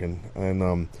fairgrounds working,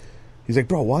 and he's like,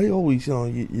 "Bro, why you always,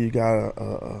 you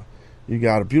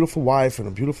got a beautiful wife and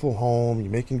a beautiful home.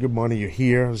 You're making good money. You're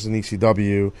here as an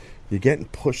ECW. You're getting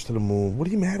pushed to the moon. What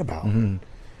are you mad about?"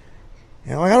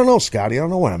 I don't know, Scotty. I don't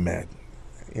know why I'm mad.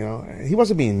 He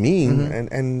wasn't being mean,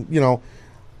 and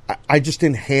I just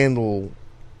didn't handle.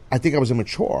 I think I was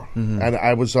immature, and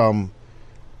I was.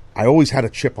 I always had a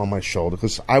chip on my shoulder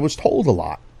because I was told a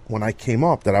lot when I came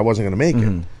up that I wasn't going to make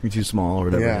it. You're too small or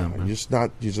whatever. Yeah,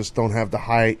 you just don't have the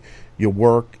height. Your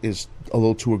work is a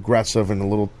little too aggressive and a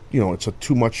little, it's a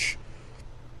too much.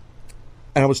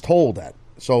 And I was told that.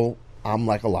 So I'm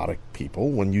like a lot of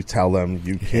people. When you tell them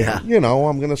you can't,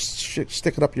 I'm going to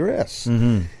stick it up your ass.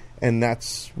 And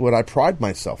that's what I pride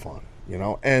myself on,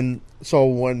 And so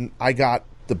when I got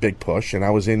the big push and I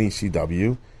was in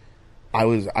ECW,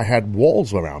 I had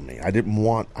walls around me. I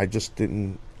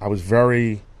was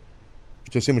very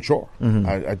just immature.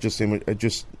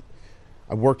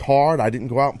 I worked hard. I didn't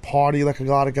go out and party like a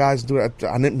lot of guys do. I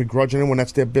didn't begrudge anyone.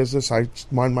 That's their business. I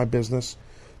just mind my business.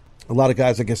 A lot of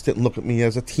guys, I guess, didn't look at me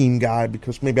as a team guy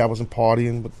because maybe I wasn't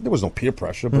partying, but there was no peer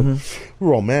pressure. But we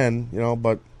were all men,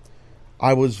 but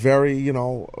I was very,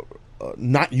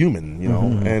 not human,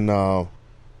 and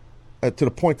to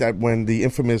the point that when the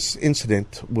infamous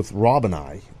incident with Rob and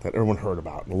I that everyone heard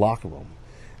about in the locker room,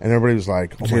 and everybody was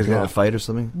like, "Oh my God, got a fight or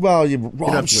something?" Well,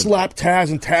 Rob slapped Taz,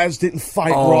 and Taz didn't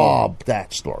fight Rob.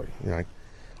 That story.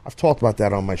 I've talked about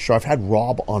that on my show. I've had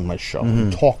Rob on my show. We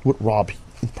talked with Rob.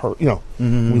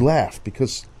 We laughed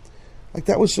because,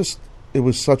 that was just. It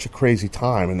was such a crazy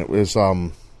time, and it was.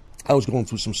 I was going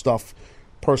through some stuff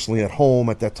personally at home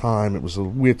at that time. It was a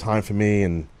weird time for me,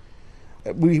 and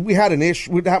we had an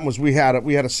issue. What happened was we had a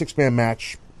 6-man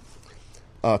match.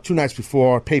 2 nights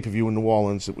before pay-per-view in New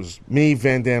Orleans. It was me,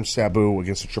 Van Dam, Sabu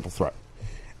against a triple threat.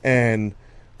 And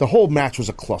the whole match was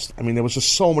a cluster. I mean, there was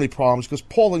just so many problems because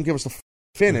Paul didn't give us the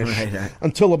finish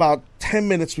until about 10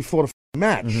 minutes before the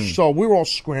match. So we were all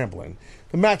scrambling.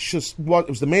 The match it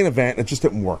was the main event, and it just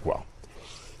didn't work well.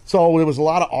 So there was a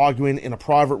lot of arguing in a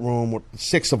private room with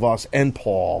 6 of us and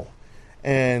Paul.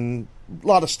 And a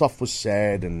lot of stuff was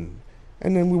said. And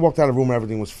then we walked out of the room and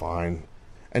everything was fine.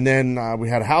 And then we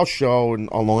had a house show on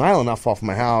Long Island, not far from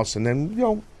my house. And then,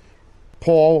 Rob,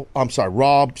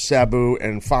 Sabu,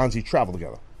 and Fonzie traveled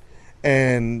together.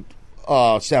 And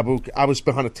Sabu, I was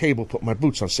behind a table, putting my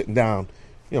boots on, sitting down,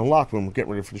 locker room, getting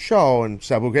ready for the show. And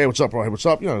Sabu, hey, what's up, bro? Hey, what's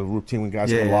up? The routine when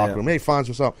guys in the locker room. Hey, Fonzie,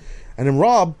 what's up? And then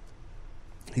Rob,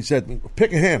 he said,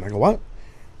 pick a hand. I go, what?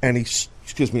 And he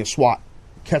gives me a swat,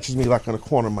 catches me like on the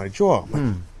corner of my jaw.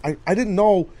 I didn't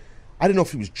know. I didn't know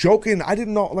if he was joking. I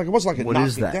didn't know. It wasn't like it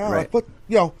knocked me down. Right.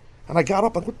 And I got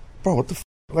up. What, bro? What the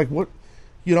what?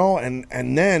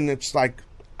 And then it's like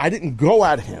I didn't go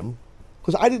at him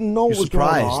because I didn't know what was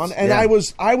going on. And I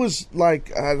was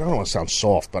like, I don't want to sound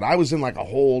soft, but I was in like a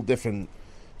whole different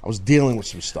I was dealing with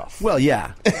some stuff. Well,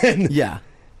 yeah. Yeah.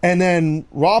 And then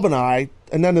Rob and I,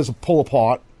 and then there's a pull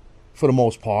apart for the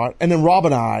most part. And then Rob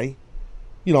and I,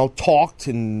 talked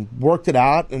and worked it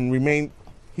out and remained.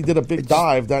 He did a big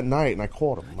dive that night, and I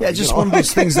caught him. Yeah, just one of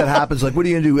those things that happens. Like, what are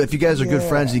you going to do? If you guys are good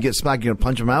friends and you get smacked, you're going to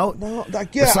punch him out? No,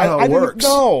 that's not how it works.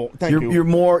 No, thank you.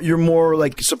 You're more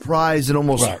like surprised and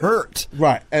almost hurt.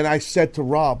 Right. And I said to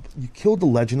Rob, you killed the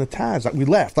legend of Taz. Like, we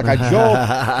laughed. Like, I joked.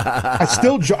 I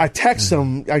still joke. I text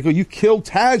him. I go, you killed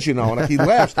Taz, and like, he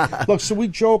laughs. Look, so we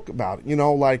joke about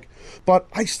it, but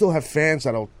I still have fans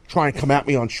that'll try and come at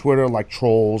me on Twitter like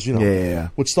trolls,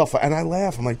 with stuff. And I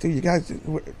laugh. I'm like, dude, you guys,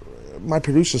 my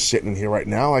producer's sitting in here right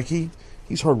now. Like,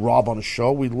 he's heard Rob on the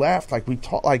show. We laughed. Like, we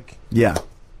talked. Like, yeah.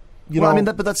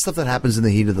 But that's stuff that happens in the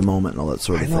heat of the moment and all that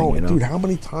sort of thing. Dude, how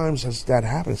many times has that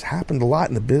happened? It's happened a lot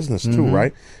in the business too,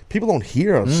 right? People don't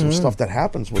hear some stuff that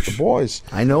happens with the boys.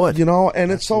 I know it.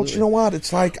 And it's so. You know what?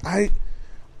 It's like I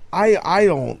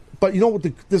don't. But you know what?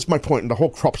 This is my point, and the whole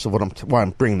crux of why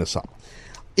I'm bringing this up.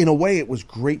 In a way, it was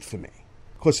great for me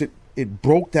because it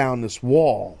broke down this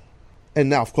wall. And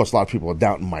now, of course, a lot of people are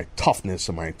doubting my toughness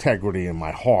and my integrity and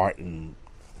my heart, and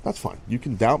that's fine. You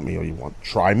can doubt me or you want to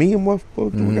try me, and we'll do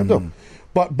what we got to do.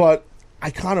 But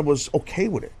I kind of was okay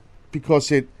with it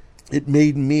because it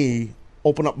made me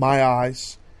open up my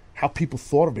eyes, how people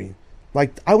thought of me.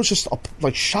 Like, I was just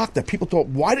shocked that people thought,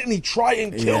 why didn't he try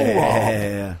and kill Rob?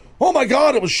 Yeah. Oh, my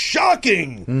God, it was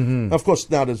shocking. Mm-hmm. Of course,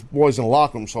 now there's boys in the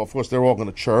locker room, so, of course, they're all going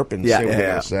to chirp and say what they're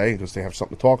going to say because they have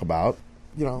something to talk about.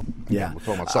 Yeah. We're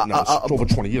talking about something that was over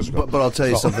 20 years ago. But I'll tell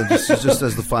you something, just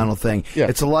as the final thing. Yeah.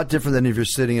 It's a lot different than if you're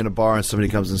sitting in a bar and somebody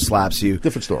comes and slaps you.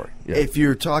 Different story. Yeah. If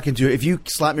you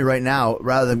slap me right now,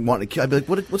 rather than wanting to kill, I'd be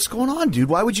like, what's going on, dude?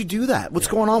 Why would you do that? What's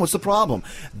going on? What's the problem?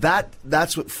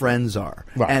 That's what friends are.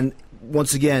 Right. And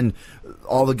once again,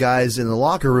 all the guys in the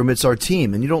locker room, it's our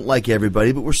team, and you don't like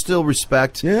everybody, but we're still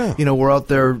respect. Yeah. We're out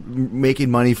there making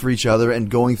money for each other and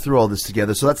going through all this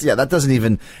together. So that's not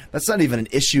even an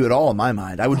issue at all in my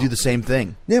mind. I would do the same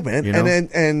thing. Yeah, man.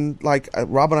 And like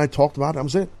Rob and I talked about it. That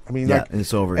was it. I mean, and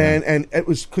it's over. And it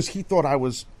was because he thought I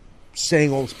was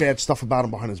saying all this bad stuff about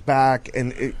him behind his back,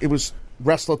 and it was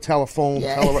wrestler telephone.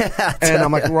 And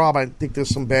I'm like, Rob, I think there's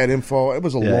some bad info. It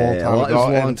was a long time ago. It was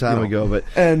a long time ago, but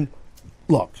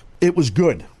look, it was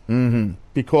good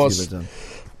because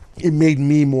it made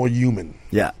me more human.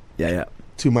 Yeah.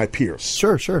 To my peers.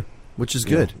 Sure. Which is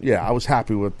good. Yeah, I was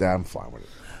happy with that. I'm fine with it.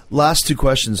 Last two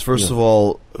questions. First of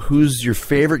all, who's your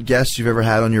favorite guest you've ever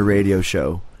had on your radio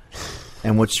show?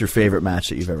 And what's your favorite match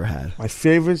that you've ever had? My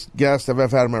favorite guest I've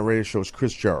ever had on my radio show is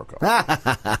Chris Jericho. Smart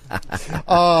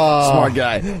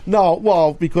guy. No,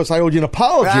 well, because I owed you an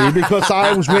apology because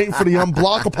I was waiting for the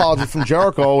unblock apology from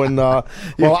Jericho, and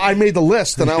I made the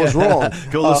list and I was wrong.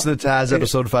 Go listen to Taz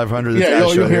episode 500.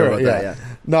 You'll hear it. That.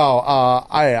 No,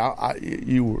 I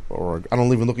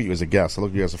don't even look at you as a guest. I look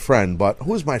at you as a friend. But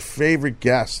who's my favorite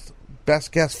guest?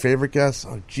 Best guest, favorite guest?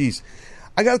 Oh, geez,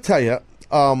 I got to tell you.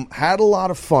 Had a lot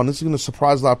of fun. This is going to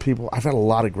surprise a lot of people. I've had a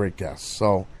lot of great guests,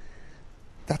 so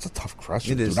that's a tough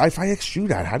question. Dude. If I asked you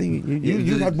that, how do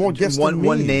you had more guests than me?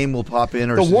 One name will pop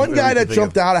in. Or the one guy that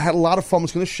jumped out, I had a lot of fun.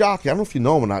 Was going to shock you. I don't know if you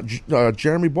know him or not.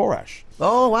 Jeremy Borash.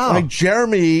 Oh wow! Like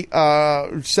Jeremy,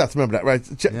 Seth, remember that,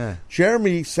 right?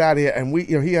 Jeremy sat here, and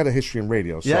he had a history in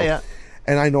radio. So, yeah.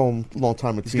 And I know him a long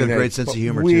time at TNA. He's got a great sense of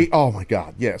humor too. Oh my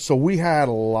God, yeah. So we had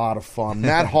a lot of fun.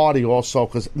 Matt Hardy also,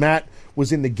 because Matt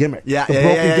was in the gimmick. The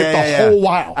whole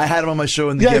while. I had him on my show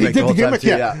in the gimmick. He did the gimmick.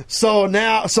 Yeah. So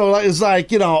it's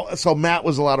like so Matt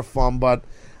was a lot of fun, but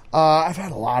I've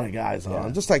had a lot of guys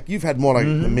on, just like you've had more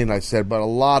than me, I said, but a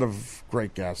lot of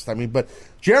great guests. I mean, but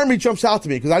Jeremy jumps out to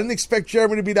me because I didn't expect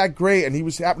Jeremy to be that great, and he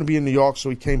happened to be in New York,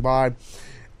 so he came by.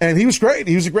 And he was great.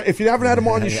 He was great. If you haven't had him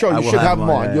on your show, you should have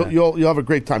him on. You'll have a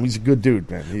great time. He's a good dude,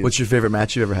 man. What's your favorite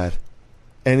match you've ever had?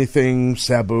 Anything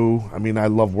Sabu. I mean, I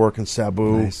love working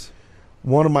Sabu. Nice.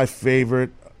 One of my favorite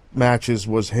matches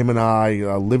was him and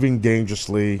I living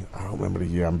dangerously. I don't remember the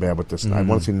year. I'm bad with this. I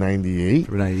want to say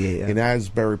 98. 98, yeah. In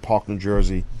Asbury Park, New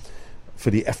Jersey,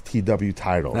 for the FTW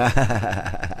title.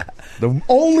 The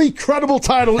only credible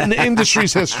title in the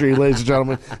industry's history, ladies and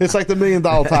gentlemen. It's like the $1 million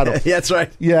title. Yeah, that's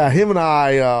right. Yeah, him and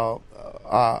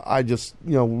I just,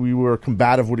 we were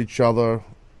combative with each other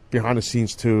behind the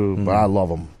scenes too, but I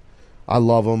love him. I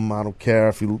don't care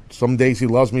if some days he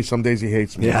loves me, some days he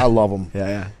hates me. Yeah. I love him.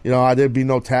 Yeah. There'd be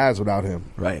no Taz without him.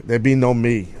 Right. There'd be no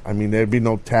me. I mean, there'd be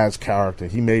no Taz character.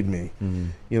 He made me.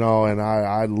 And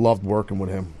I loved working with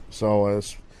him. So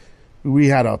we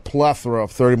had a plethora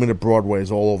of 30-minute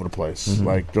Broadways all over the place,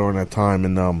 like during that time,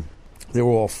 and they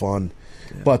were all fun.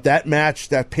 But that match,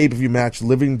 that pay-per-view match,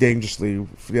 Living Dangerously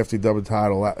for the FTW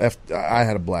title, I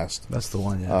had a blast. That's the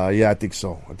one, yeah, I think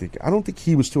so. I don't think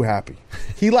he was too happy.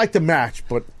 He liked the match,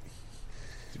 but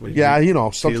yeah,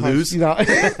 sometimes,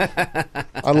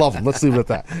 I love him. Let's leave it at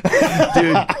that.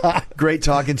 Dude, great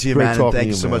talking to you, man. And thank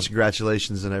you so much.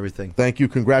 Congratulations and everything. Thank you.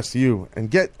 Congrats to you. And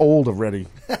get old already.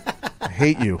 I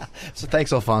hate you. So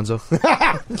thanks, Alfonso.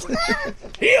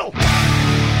 Heel!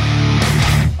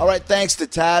 All right, thanks to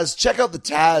Taz. Check out the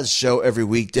Taz Show every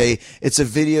weekday. It's a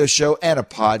video show and a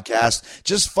podcast.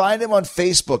 Just find him on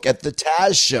Facebook at The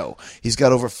Taz Show. He's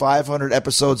got over 500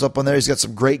 episodes up on there. He's got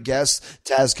some great guests.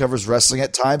 Taz covers wrestling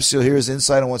at times, so you'll hear his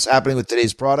insight on what's happening with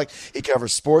today's product. He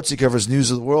covers sports. He covers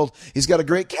news of the world. He's got a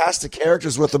great cast of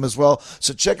characters with him as well.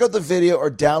 So check out the video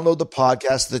or download the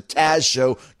podcast, The Taz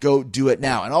Show. Go do it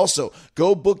now. And also,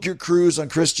 go book your cruise on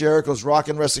Chris Jericho's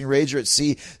Rockin' Wrestling Rager at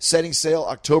Sea, setting sail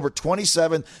October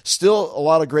 27th. Still a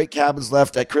lot of great cabins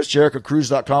left at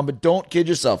ChrisJerichoCruise.com, but don't kid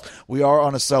yourself. We are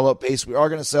on a sellout pace. We are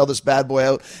going to sell this bad boy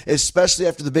out, especially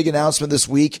after the big announcement this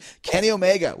week. Kenny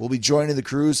Omega will be joining the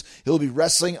cruise. He'll be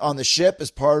wrestling on the ship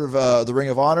as part of the Ring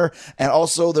of Honor, and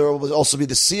also there will also be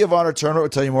the Sea of Honor tournament. We'll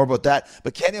tell you more about that.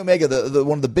 But Kenny Omega, the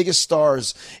one of the biggest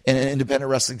stars in independent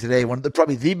wrestling today,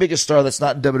 probably the biggest star that's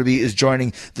not in WWE, is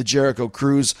joining the Jericho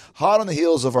Cruise, hot on the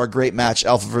heels of our great match,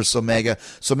 Alpha vs. Omega.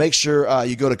 So make sure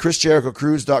you go to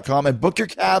ChrisJerichoCruise.com and book your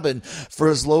cabin for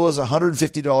as low as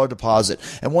 $150 deposit.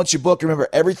 And once you book, remember,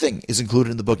 everything is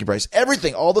included in the booking price.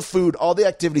 Everything, all the food, all the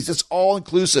activities, it's all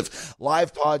inclusive.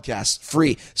 Live podcasts,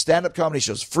 free. Stand-up comedy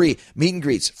shows, free. Meet and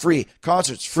greets, free.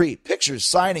 Concerts, free. Pictures,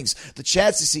 signings, the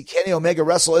chance to see Kenny Omega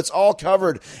wrestle. It's all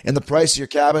covered in the price of your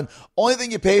cabin. Only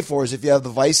thing you pay for is if you have the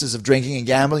vices of drinking and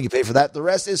gambling, you pay for that. The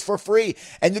rest is for free.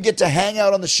 And you get to hang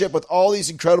out on the ship with all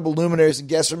these incredible luminaries and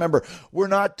guests. Remember, we're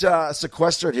not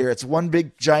sequestered here. It's one big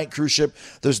giant cruise ship.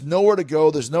 There's nowhere to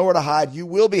go. There's nowhere to hide. You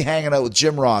will be hanging out with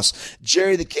Jim Ross,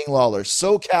 Jerry the King Lawler,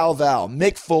 SoCal Val,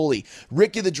 Mick Foley,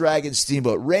 Ricky the Dragon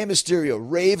Steamboat, Rey Mysterio,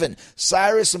 Raven,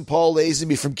 Cyrus and Paul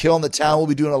Lazenby from Killing the Town. We'll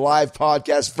be doing a live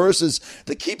podcast versus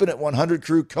the Keeping It 100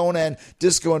 crew, Conan,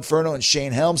 Disco Inferno, and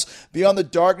Shane Helms. Beyond the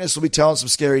Darkness, we'll be telling some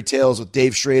scary tales with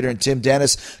Dave Schrader and Tim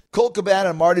Dennis. Colt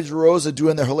Cabana and Marty DeRosa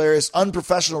doing their hilarious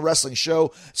Unprofessional Wrestling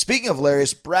show. Speaking of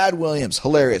hilarious, Brad Williams,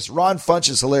 hilarious. Ron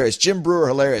Funches, hilarious. Jim Brewer,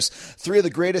 hilarious. Three of the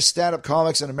greatest stand-up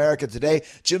comics in America today.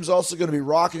 Jim's also going to be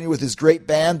rocking you with his great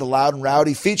band, The Loud and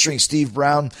Rowdy, featuring Steve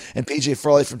Brown and PJ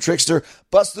Farley from Trickster.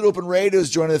 Busted Open Radio is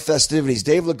joining the festivities.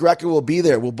 Dave LaGreca will be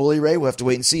there. Will Bully Ray? We'll have to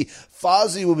wait and see.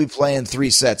 Fozzy will be playing 3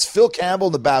 sets. Phil Campbell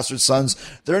and the Bastard Sons,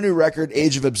 their new record,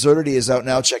 Age of Absurdity, is out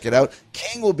now. Check it out.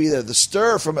 King will be there. The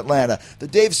Stir from Atlanta. The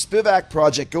Dave Spivak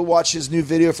Project. Go watch his new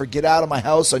video for Get Out of My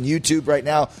House on YouTube right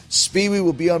now. Speewee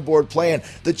will be on board playing.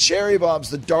 The Cherry Bombs,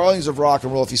 the darlings of rock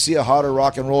and roll. If you see a hotter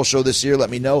rock and roll show this year,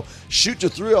 let me know. Shoot to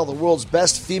Thrill, the world's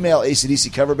best female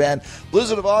AC/DC cover band.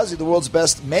 Blizzard of Ozzy, the world's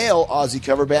best male Ozzy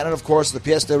cover band. And, of course, the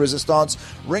Pièce de Resistance,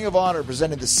 Ring of Honor,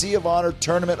 presenting the Sea of Honor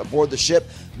tournament aboard the ship.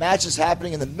 Matches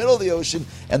happening in the middle of the ocean,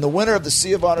 and the winner of the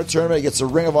Sea of Honor tournament gets a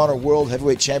Ring of Honor World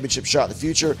Heavyweight Championship shot in the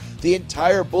future. The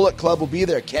entire Bullet Club will be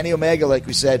there. Kenny Omega, like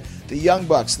we said, the Young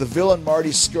Bucks, the Villain Marty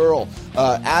Scurll,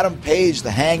 Adam Page,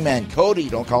 the Hangman, Cody,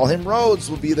 don't call him Rhodes,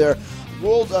 will be there.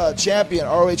 World Champion,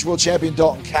 ROH World Champion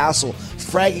Dalton Castle,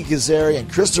 Frankie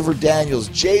Kazarian, Christopher Daniels,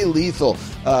 Jay Lethal,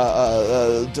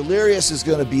 Delirious is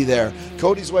going to be there.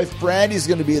 Cody's wife Brandy is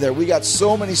going to be there. We got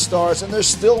so many stars, and there's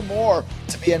still more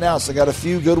to be announced. I got a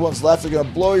few good ones left. They're going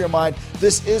to blow your mind.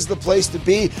 This is the place to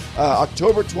be.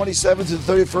 October 27th to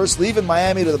the 31st, leaving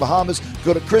Miami to the Bahamas.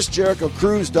 Go to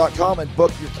ChrisJerichoCruise.com and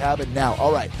book your cabin now.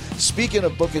 All right. Speaking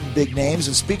of booking big names,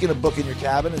 and speaking of booking your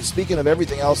cabin, and speaking of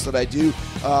everything else that I do,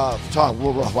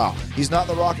 wow, he's not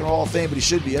in the Rock and Roll Hall of Fame, but he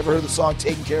should be. Ever heard the song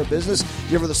Taking Care of Business?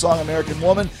 You ever heard the song American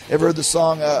Woman? Ever heard the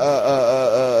song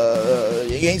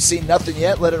You Ain't Seen Nothing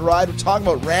Yet? Let It Ride? We're talking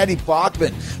about Randy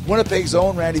Bachman. Winnipeg's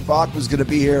own Randy Bachman is going to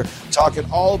be here talking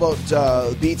all about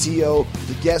BTO,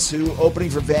 the Guess Who, opening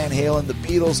for Van Halen, the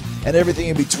Beatles, and everything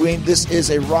in between. This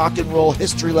is a rock and roll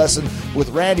history lesson with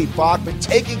Randy Bachman,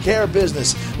 taking care of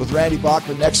business with Randy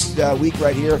Bachman next week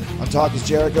right here on Talk is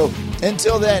Jericho.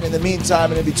 Until then, in the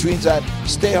meantime and in between time,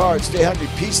 stay hard, stay hungry,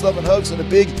 peace, love, and hugs, and a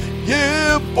big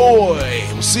yeah, boy.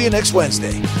 We'll see you next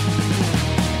Wednesday.